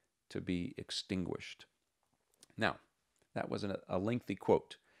these to be extinguished. Now, that was a lengthy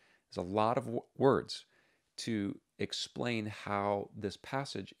quote. There's a lot of words to explain how this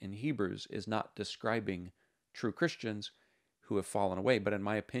passage in Hebrews is not describing true Christians who have fallen away, but in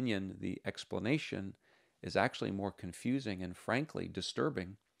my opinion, the explanation is actually more confusing and frankly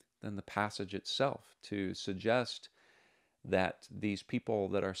disturbing than the passage itself, to suggest that these people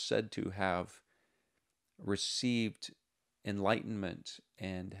that are said to have received enlightenment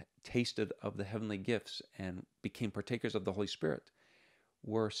and tasted of the heavenly gifts and became partakers of the Holy Spirit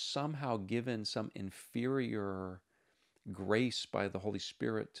were somehow given some inferior grace by the Holy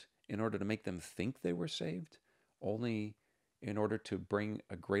Spirit in order to make them think they were saved, only in order to bring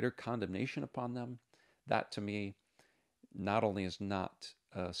a greater condemnation upon them. That to me not only is not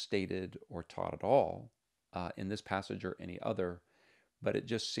stated or taught at all in this passage or any other, but it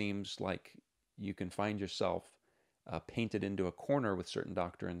just seems like you can find yourself painted into a corner with certain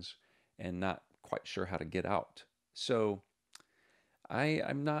doctrines and not quite sure how to get out. So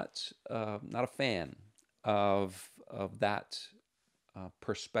I'm not a fan of that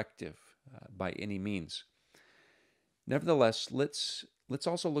perspective by any means. Nevertheless, let's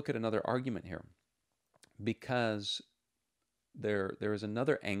also look at another argument here, because there is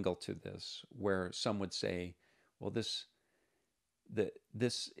another angle to this where some would say, well, this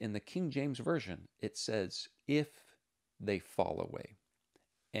in the King James Version, it says, if they fall away.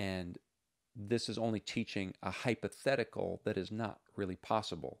 And this is only teaching a hypothetical that is not really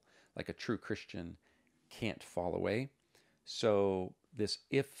possible. Like a true Christian can't fall away. So this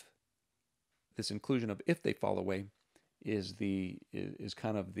inclusion of if they fall away is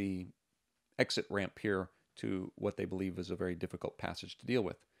kind of the exit ramp here to what they believe is a very difficult passage to deal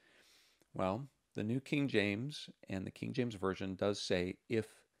with. Well, the New King James and the King James Version does say if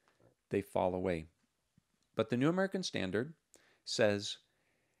they fall away. But the New American Standard says,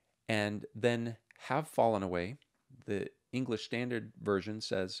 and then have fallen away. The English Standard Version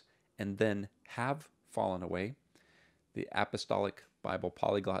says, and then have fallen away. The Apostolic Bible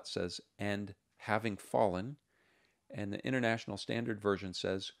Polyglot says, and having fallen. And the International Standard Version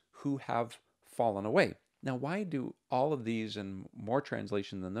says, who have fallen away. Now, why do all of these and more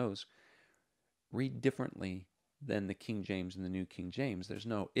translation than those read differently than the King James and the New King James? There's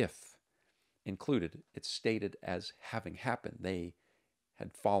no if included. It's stated as having happened. They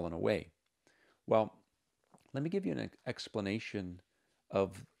had fallen away. Well, let me give you an explanation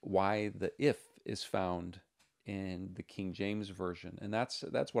of why the if is found in the King James Version. And that's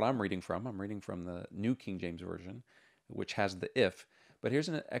what I'm reading from. I'm reading from the New King James Version, which has the if. But here's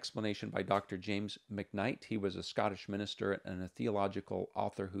an explanation by Dr. James McKnight. He was a Scottish minister and a theological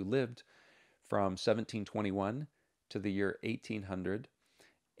author who lived from 1721 to the year 1800.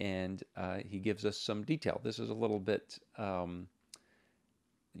 And he gives us some detail. This is a little bit,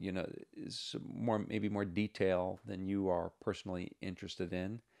 is maybe more detail than you are personally interested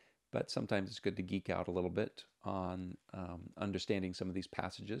in. But sometimes it's good to geek out a little bit on understanding some of these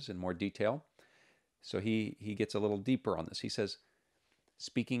passages in more detail. So he gets a little deeper on this. He says,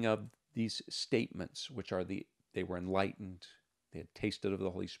 speaking of these statements, which are they were enlightened, they had tasted of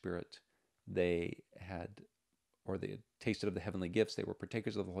the Holy Spirit, they had tasted of the heavenly gifts, they were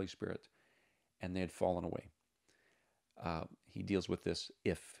partakers of the Holy Spirit, and they had fallen away. He deals with this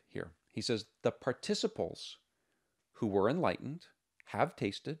if here. He says, the participles who were enlightened, have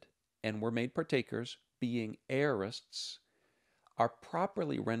tasted, and were made partakers, being aorists, are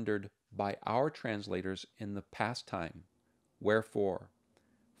properly rendered by our translators in the past time. Wherefore,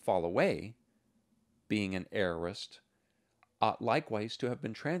 fall away, being an aorist, ought likewise to have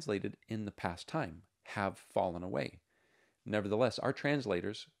been translated in the past time, have fallen away. Nevertheless, our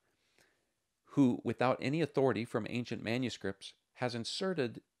translators, who, without any authority from ancient manuscripts, has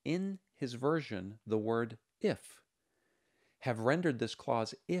inserted in his version the word if, have rendered this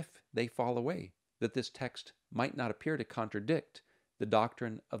clause if they fall away, that this text might not appear to contradict the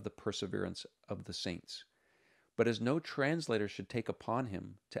doctrine of the perseverance of the saints. But as no translator should take upon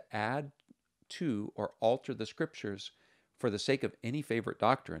him to add to or alter the Scriptures for the sake of any favorite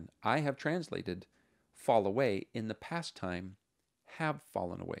doctrine, I have translated fall away in the past time, have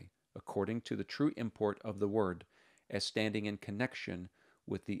fallen away, according to the true import of the word, as standing in connection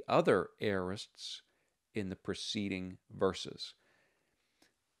with the other aorists in the preceding verses.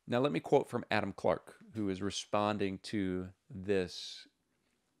 Now let me quote from Adam Clarke, who is responding to this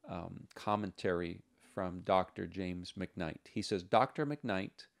commentary from Dr. James McKnight. He says, Dr.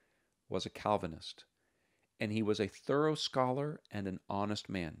 McKnight was a Calvinist, and he was a thorough scholar and an honest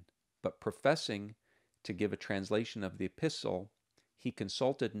man, but professing to give a translation of the epistle, he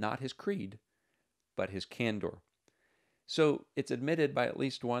consulted not his creed, but his candor. So it's admitted by at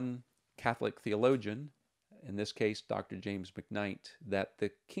least one Catholic theologian, in this case Dr. James McKnight, that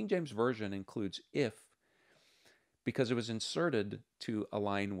the King James Version includes if because it was inserted to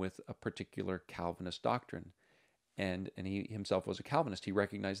align with a particular Calvinist doctrine. And he himself was a Calvinist. He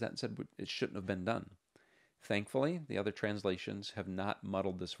recognized that and said it shouldn't have been done. Thankfully, the other translations have not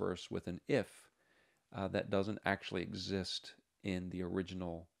muddled this verse with an if that doesn't actually exist in the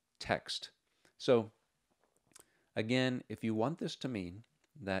original text. So, again, if you want this to mean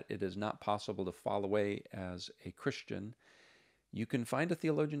that it is not possible to fall away as a Christian, you can find a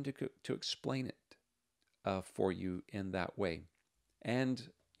theologian to explain it for you in that way. And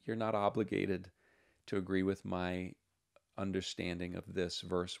you're not obligated to agree with my understanding of this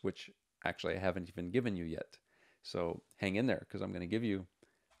verse, which actually I haven't even given you yet. So hang in there, because I'm going to give you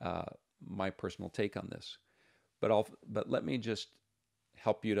my personal take on this. But let me just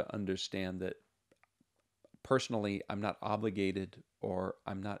help you to understand that personally, I'm not obligated or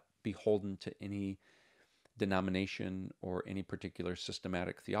I'm not beholden to any denomination or any particular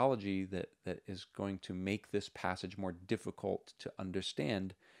systematic theology that is going to make this passage more difficult to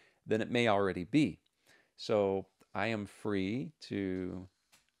understand than it may already be. So I am free to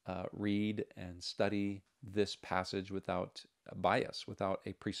read and study this passage without a bias, without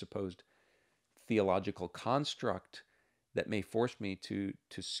a presupposed theological construct that may force me to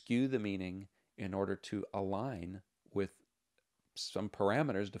skew the meaning in order to align with some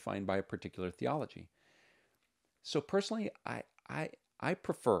parameters defined by a particular theology. So personally, I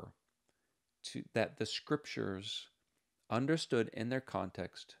prefer that the Scriptures, understood in their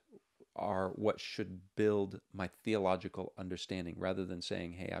context, are what should build my theological understanding, rather than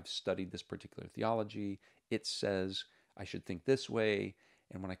saying, hey, I've studied this particular theology, it says I should think this way,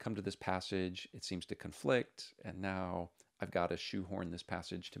 and when I come to this passage, it seems to conflict, and now I've got to shoehorn this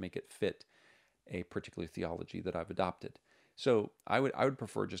passage to make it fit a particular theology that I've adopted. So I would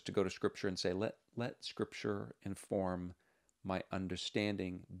prefer just to go to Scripture and say, let Scripture inform my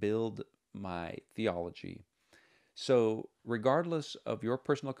understanding, build my theology. So regardless of your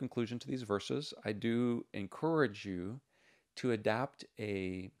personal conclusion to these verses, I do encourage you to adapt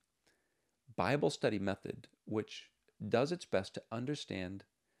a Bible study method which does its best to understand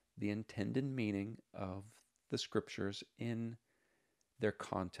the intended meaning of the Scriptures in their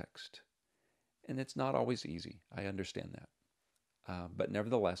context. And it's not always easy. I understand that. But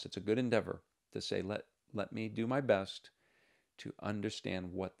nevertheless, it's a good endeavor to say, let me do my best to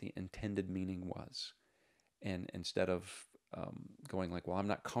understand what the intended meaning was. And instead of going like, well, I'm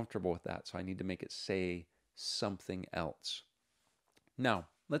not comfortable with that, so I need to make it say something else. Now,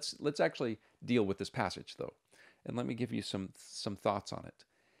 let's actually deal with this passage, though. And let me give you some thoughts on it.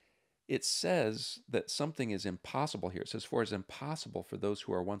 It says that something is impossible here. It says, for it is impossible for those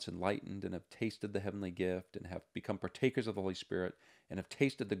who are once enlightened and have tasted the heavenly gift and have become partakers of the Holy Spirit and have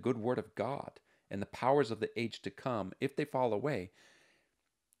tasted the good word of God and the powers of the age to come, if they fall away.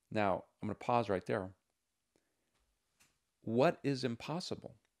 Now, I'm going to pause right there. What is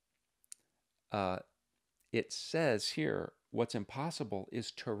impossible? It says here, what's impossible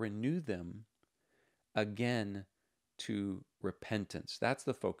is to renew them again to repentance. That's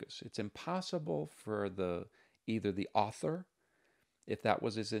the focus. It's impossible for either the author, if that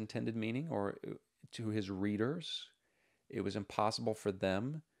was his intended meaning, or to his readers. It was impossible for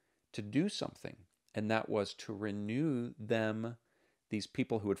them to do something, and that was to renew them, these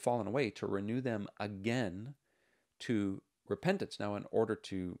people who had fallen away, to renew them again to repentance. Now, in order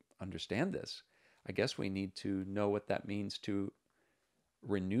to understand this, I guess we need to know what that means to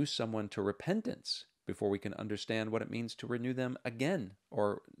renew someone to repentance before we can understand what it means to renew them again,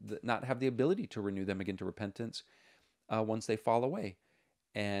 or not have the ability to renew them again to repentance once they fall away,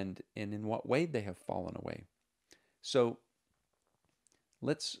 and in what way they have fallen away. So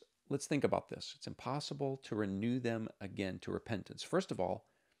let's think about this. It's impossible to renew them again to repentance. First of all,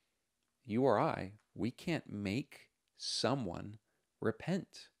 you or I, we can't make someone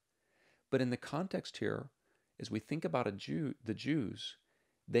repent. But in the context here, as we think about the Jews,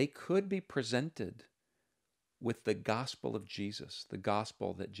 they could be presented with the gospel of Jesus, the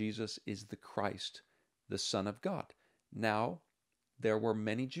gospel that Jesus is the Christ, the Son of God. Now, there were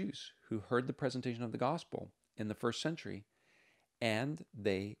many Jews who heard the presentation of the gospel in the first century, and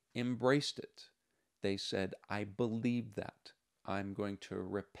they embraced it. They said, I believe that. I'm going to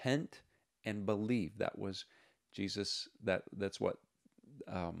repent and believe. That was Jesus, that's what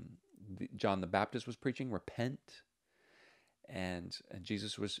John the Baptist was preaching, repent. And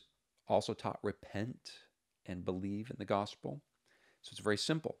Jesus was also taught repent and believe in the gospel. So it's very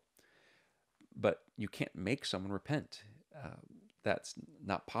simple. But you can't make someone repent. That's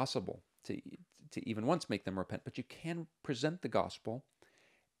not possible to even once make them repent. But you can present the gospel,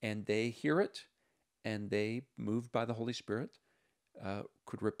 and they hear it, and they, moved by the Holy Spirit,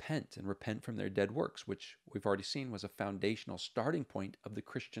 could repent from their dead works, which we've already seen was a foundational starting point of the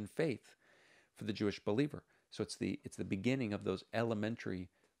Christian faith for the Jewish believer. So it's the beginning of those elementary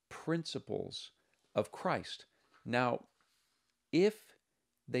principles of Christ. Now, if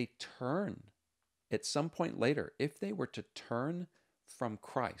they turn at some point later, if they were to turn from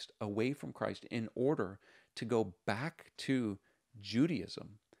Christ, away from Christ, in order to go back to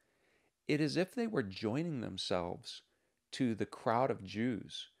Judaism, it is as if they were joining themselves to the crowd of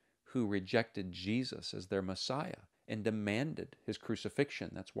Jews who rejected Jesus as their Messiah and demanded his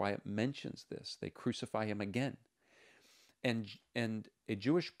crucifixion. That's why it mentions this. They crucify him again. And a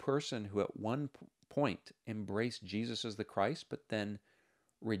Jewish person who at one point embraced Jesus as the Christ, but then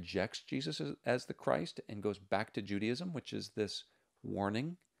rejects Jesus as the Christ and goes back to Judaism, which is this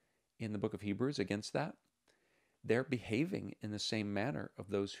warning in the book of Hebrews against that, they're behaving in the same manner of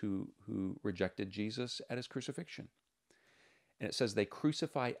those who rejected Jesus at his crucifixion. And it says they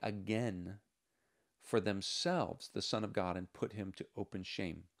crucify again for themselves the Son of God and put him to open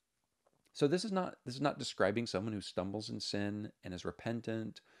shame. So this is not describing someone who stumbles in sin and is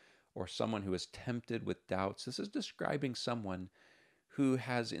repentant, or someone who is tempted with doubts. This is describing someone who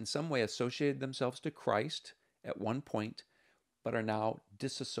has in some way associated themselves to Christ at one point, but are now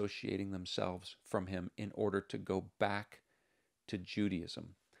disassociating themselves from him in order to go back to Judaism.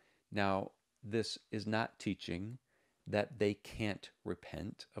 Now, this is not teaching that they can't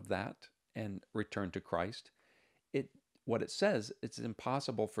repent of that and return to Christ. What it says, it's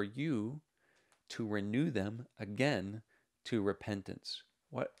impossible for you to renew them again to repentance.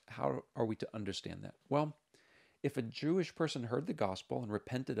 How are we to understand that? Well, if a Jewish person heard the gospel and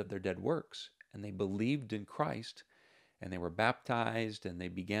repented of their dead works, and they believed in Christ, and they were baptized, and they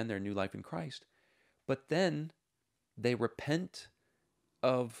began their new life in Christ, but then they repent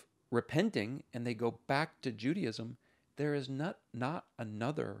of repenting, and they go back to Judaism, there is not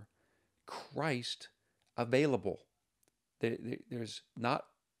another Christ available. There's not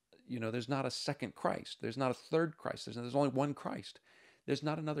a second Christ. There's not a third Christ. There's only one Christ. There's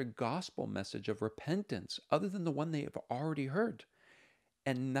not another gospel message of repentance other than the one they have already heard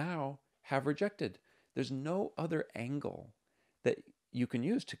and now have rejected. There's no other angle that you can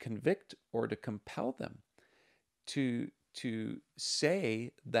use to convict or to compel them to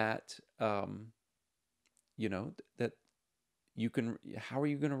say that that you can. How are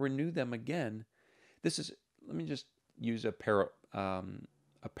you going to renew them again? Let me just use a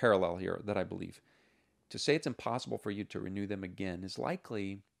parallel here that I believe. To say it's impossible for you to renew them again is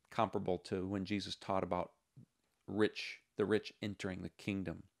likely comparable to when Jesus taught about the rich entering the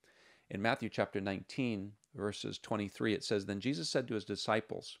kingdom. In Matthew chapter 19, verses 23, it says, Then Jesus said to his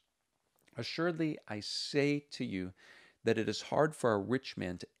disciples, Assuredly I say to you that it is hard for a rich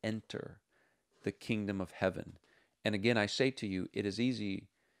man to enter the kingdom of heaven. And again I say to you, it is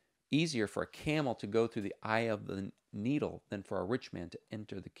easier for a camel to go through the eye of the needle than for a rich man to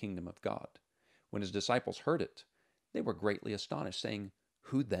enter the kingdom of God. When his disciples heard it, They were greatly astonished, saying,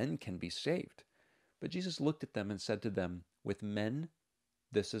 "Who then can be saved?" But Jesus looked at them and said to them, "With men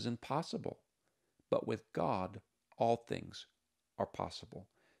this is impossible, but with God all things are possible."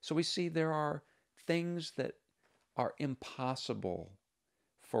 So we see there are things that are impossible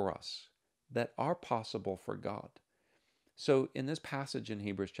for us that are possible for God. So in this passage in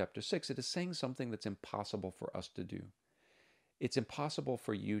Hebrews chapter 6, it is saying something that's impossible for us to do. It's impossible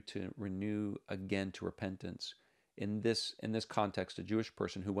for you to renew again to repentance. In this context, a Jewish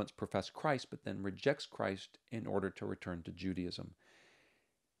person who once professed Christ but then rejects Christ in order to return to Judaism.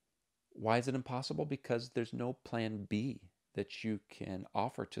 Why is it impossible? Because there's no plan B that you can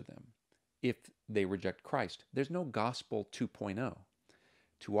offer to them if they reject Christ. There's no gospel 2.0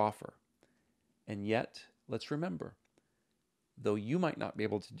 to offer. And yet, let's remember, though you might not be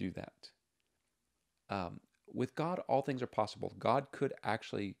able to do that, with God, all things are possible. God could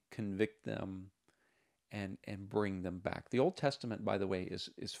actually convict them and bring them back. The Old Testament, by the way,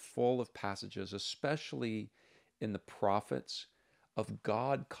 is full of passages, especially in the prophets, of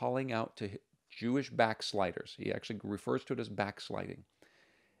God calling out to Jewish backsliders. He actually refers to it as backsliding,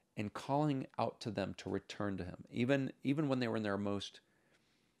 and calling out to them to return to Him, even when they were in their most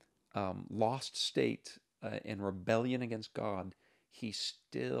lost state in rebellion against God. He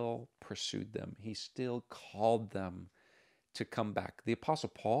still pursued them. He still called them to come back. The Apostle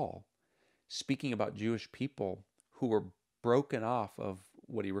Paul, speaking about Jewish people who were broken off of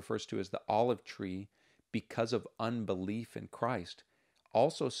what he refers to as the olive tree because of unbelief in Christ,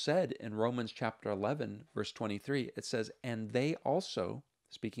 also said in Romans chapter 11, verse 23, it says, "And they also,"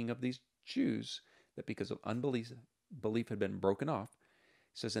 speaking of these Jews, that because of unbelief had been broken off,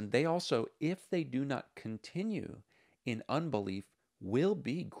 it says, "And they also, if they do not continue in unbelief, will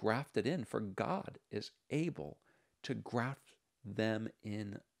be grafted in, for God is able to graft them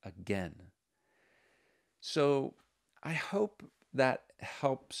in again." So I hope that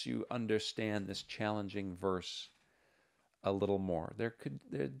helps you understand this challenging verse a little more. There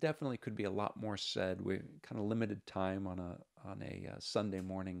definitely could be a lot more said. We kind of limited time on a Sunday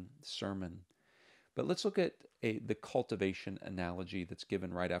morning sermon. But let's look at the cultivation analogy that's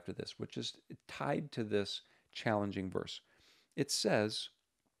given right after this, which is tied to this challenging verse. It says,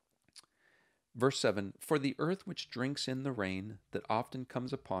 verse 7, "For the earth which drinks in the rain that often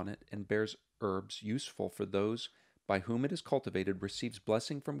comes upon it and bears herbs useful for those by whom it is cultivated receives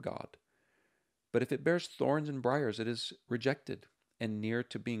blessing from God. But if it bears thorns and briars, it is rejected and near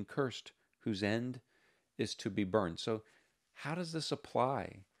to being cursed, whose end is to be burned." So how does this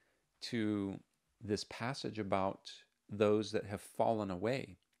apply to this passage about those that have fallen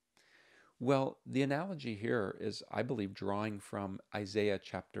away? Well, the analogy here is, I believe, drawing from Isaiah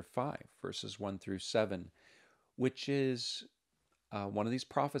chapter 5, verses 1 through 7, which is one of these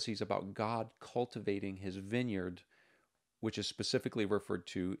prophecies about God cultivating His vineyard, which is specifically referred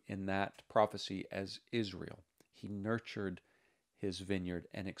to in that prophecy as Israel. He nurtured His vineyard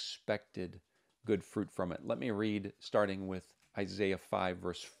and expected good fruit from it. Let me read, starting with Isaiah 5,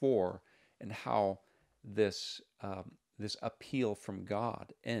 verse 4, and how this appeal from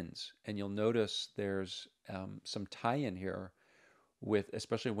God ends. And you'll notice there's some tie-in here with,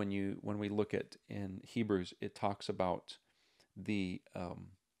 especially when we look at in Hebrews, it talks about the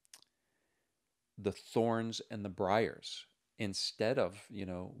thorns and the briars. Instead of,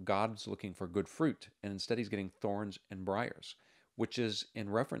 God's looking for good fruit, and instead He's getting thorns and briars, which is in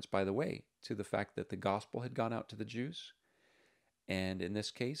reference, by the way, to the fact that the gospel had gone out to the Jews, and in this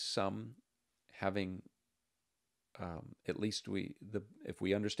case, some having at least if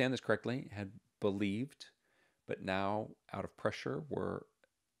we understand this correctly, had believed, but now out of pressure were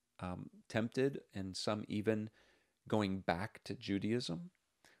tempted, and some even going back to Judaism.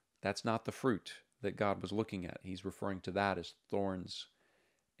 That's not the fruit that God was looking at. He's referring to that as thorns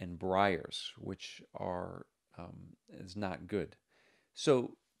and briars, which is not good.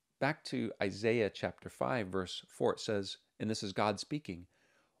 So back to Isaiah chapter 5, verse 4, it says, and this is God speaking,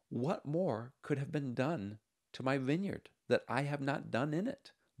 "What more could have been done to my vineyard that I have not done in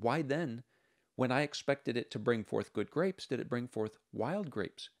it? Why then, when I expected it to bring forth good grapes, did it bring forth wild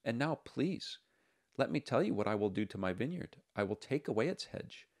grapes? And now, please, let me tell you what I will do to my vineyard. I will take away its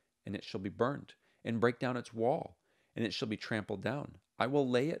hedge, and it shall be burned, and break down its wall, and it shall be trampled down. I will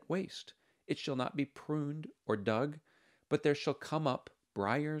lay it waste. It shall not be pruned or dug, but there shall come up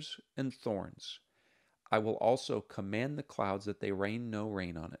briars and thorns. I will also command the clouds that they rain no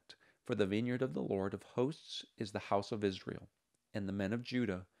rain on it. For the vineyard of the Lord of hosts is the house of Israel, and the men of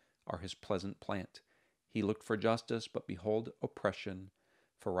Judah are His pleasant plant. He looked for justice, but behold oppression,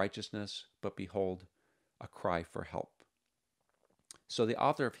 for righteousness, but behold a cry for help." So the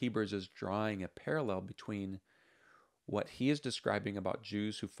author of Hebrews is drawing a parallel between what he is describing about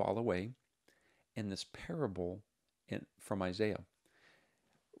Jews who fall away in this parable from Isaiah.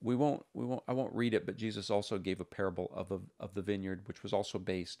 I won't read it, but Jesus also gave a parable of the vineyard, which was also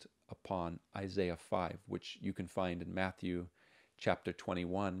based upon Isaiah 5, which you can find in Matthew chapter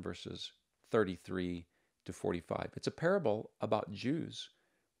 21, verses 33 to 45. It's a parable about Jews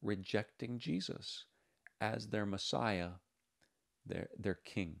rejecting Jesus as their Messiah, their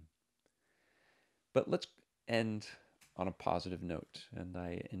king. But let's end on a positive note, and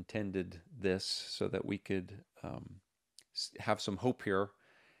I intended this so that we could have some hope here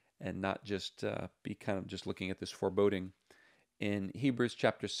and not just be kind of just looking at this foreboding. In Hebrews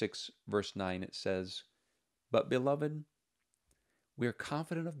chapter 6, verse 9, it says, "But beloved, we are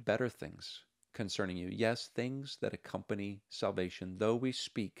confident of better things concerning you. Yes, things that accompany salvation, though we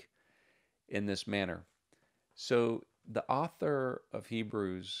speak in this manner." So the author of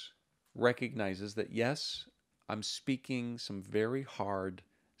Hebrews recognizes that, yes, I'm speaking some very hard,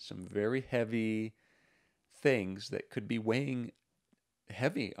 some very heavy things that could be weighing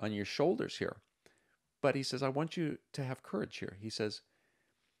heavy on your shoulders here. But he says, I want you to have courage here. He says,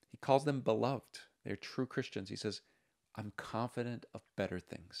 he calls them beloved. They're true Christians. He says, I'm confident of better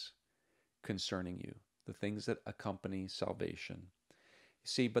things concerning you, the things that accompany salvation. You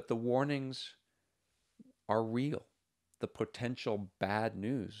see, but the warnings are real. The potential bad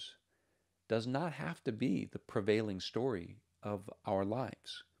news does not have to be the prevailing story of our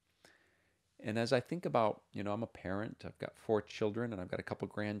lives. And as I think about, I'm a parent, I've got 4 children, and I've got a couple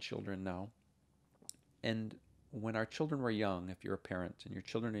grandchildren now. And when our children were young, if you're a parent and your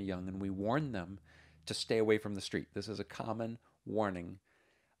children are young, and we warn them to stay away from the street, this is a common warning.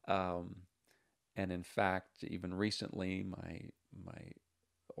 And in fact, even recently, my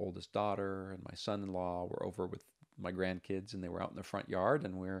oldest daughter and my son-in-law were over with my grandkids, and they were out in the front yard,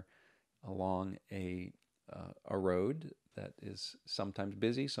 and we're along a road that is sometimes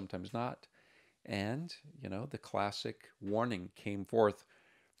busy, sometimes not. And, the classic warning came forth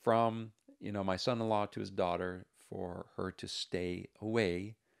from, my son-in-law to his daughter for her to stay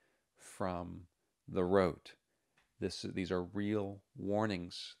away from the road. These are real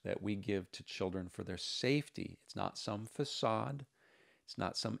warnings that we give to children for their safety. It's not some facade. It's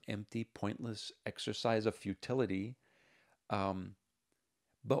not some empty, pointless exercise of futility.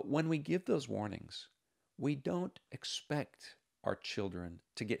 But when we give those warnings, we don't expect our children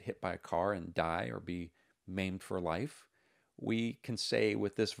to get hit by a car and die or be maimed for life. We can say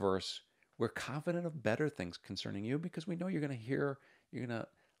with this verse, we're confident of better things concerning you because we know you're going to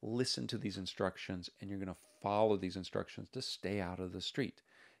listen to these instructions and you're going to follow these instructions to stay out of the street.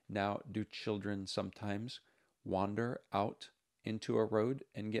 Now, do children sometimes wander out into a road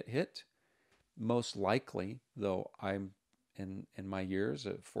and get hit? Most likely, though I'm in my years,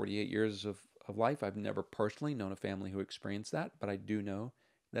 48 years of life, I've never personally known a family who experienced that, but I do know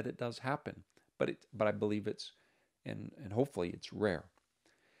that it does happen. But I believe it's, and hopefully it's rare.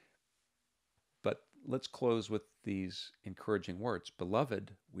 But let's close with these encouraging words.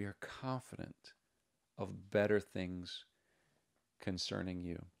 Beloved, we are confident of better things concerning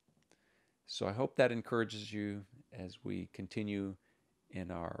you. So I hope that encourages you as we continue in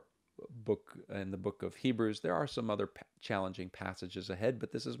the book of Hebrews. There are some other challenging passages ahead,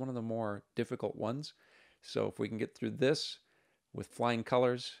 but this is one of the more difficult ones. So if we can get through this with flying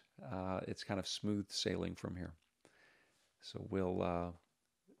colors, it's kind of smooth sailing from here. So we'll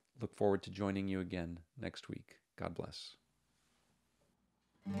look forward to joining you again next week. God bless.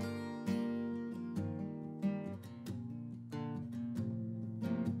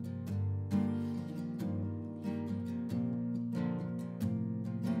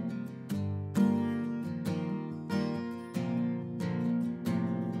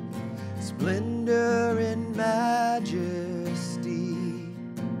 Splendor and majesty,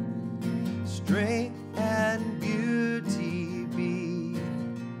 strength and beauty be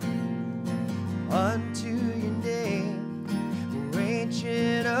unto your name, O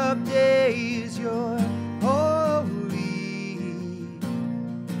Ancient of Days, you're holy.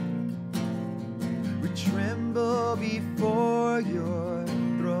 We tremble before your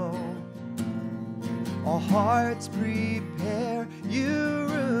throne, our hearts prepare you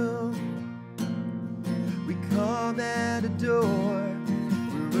room. We come and adore,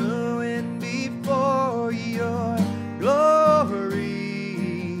 we're ruined before your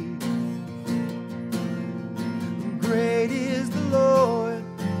glory. Great is the Lord,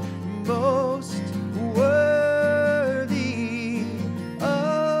 most worthy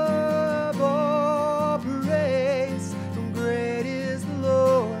of all praise. Great is the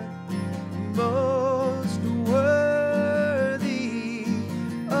Lord, most worthy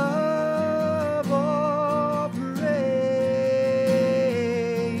of all praise.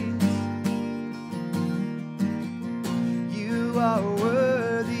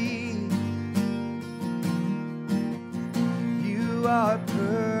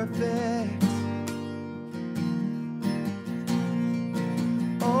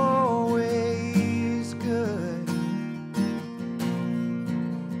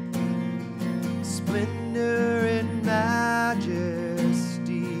 splendor and majesty,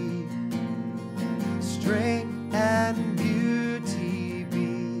 strength and beauty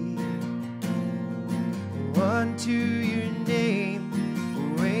be unto your name,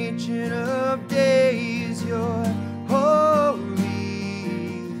 O Ancient of Days, you're holy.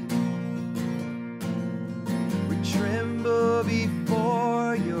 We tremble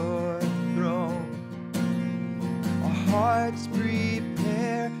before your throne, our hearts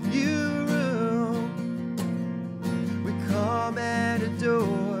prepare you room. We come and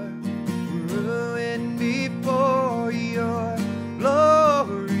adore, ruin before your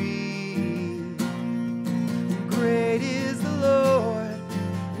glory. Great is the Lord,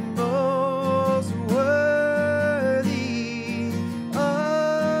 most worthy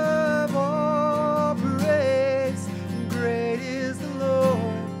of all praise. Great is the Lord,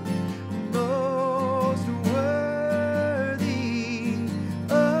 most worthy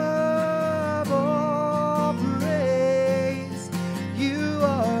of all praise. You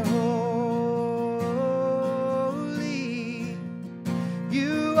are holy.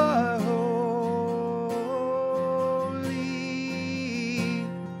 You are holy,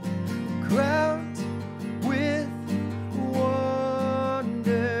 crowned with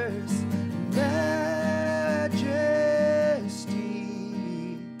wonders, majesty.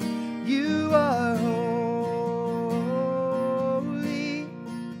 You are holy.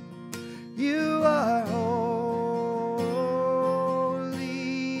 You are holy,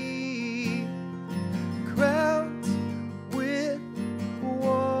 crowned with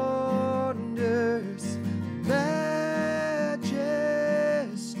wonders, majesty.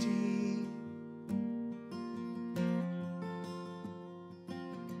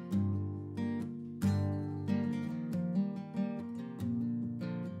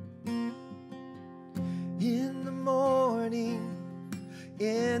 In the morning,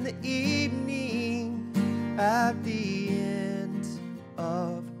 in the evening, at the end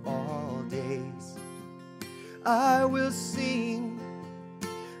of all days, I will sing,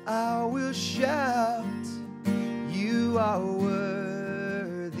 I will shout, you are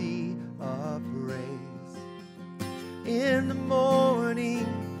worthy of praise. In the morning,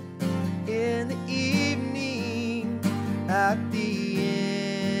 in the evening, at the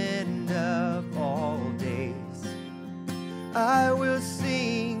end of all days, I will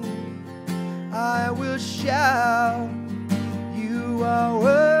sing, I will shout, you are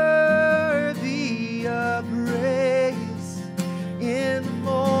worthy of praise. In the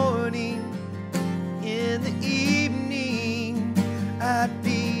morning, in the evening, at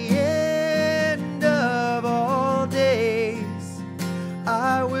the end of all days,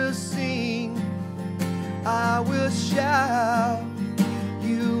 I will sing, I will shout,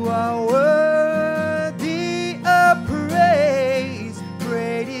 you are worthy of praise.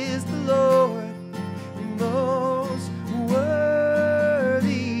 Great is the Lord, most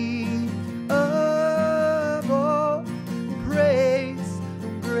worthy of all praise.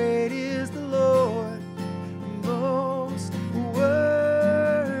 Great is the Lord, most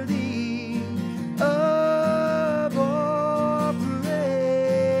worthy of all praise.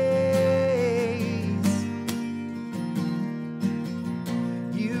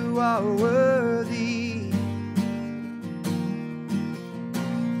 You are worthy.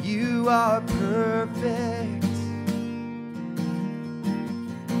 You are perfect,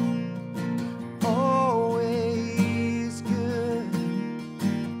 always good.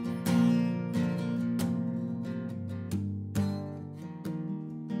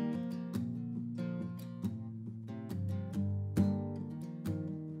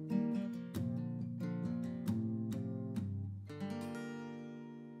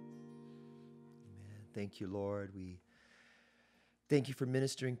 Thank you, Lord. We thank you for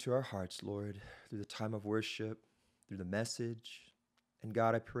ministering to our hearts, Lord, through the time of worship, through the message. And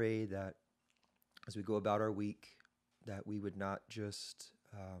God, I pray that as we go about our week, that we would not just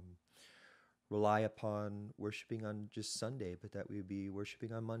rely upon worshiping on just Sunday, but that we would be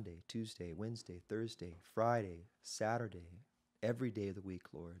worshiping on Monday, Tuesday, Wednesday, Thursday, Friday, Saturday, every day of the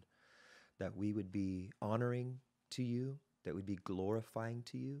week, Lord, that we would be honoring to you, that we'd be glorifying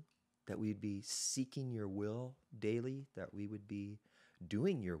to you, that we'd be seeking your will daily, that we would be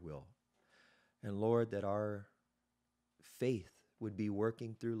doing your will. And Lord, that our faith would be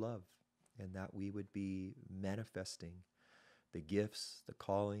working through love, and that we would be manifesting the gifts, the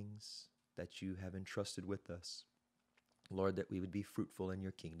callings that you have entrusted with us. Lord, that we would be fruitful in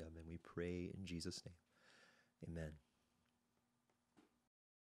your kingdom, and we pray in Jesus' name. Amen.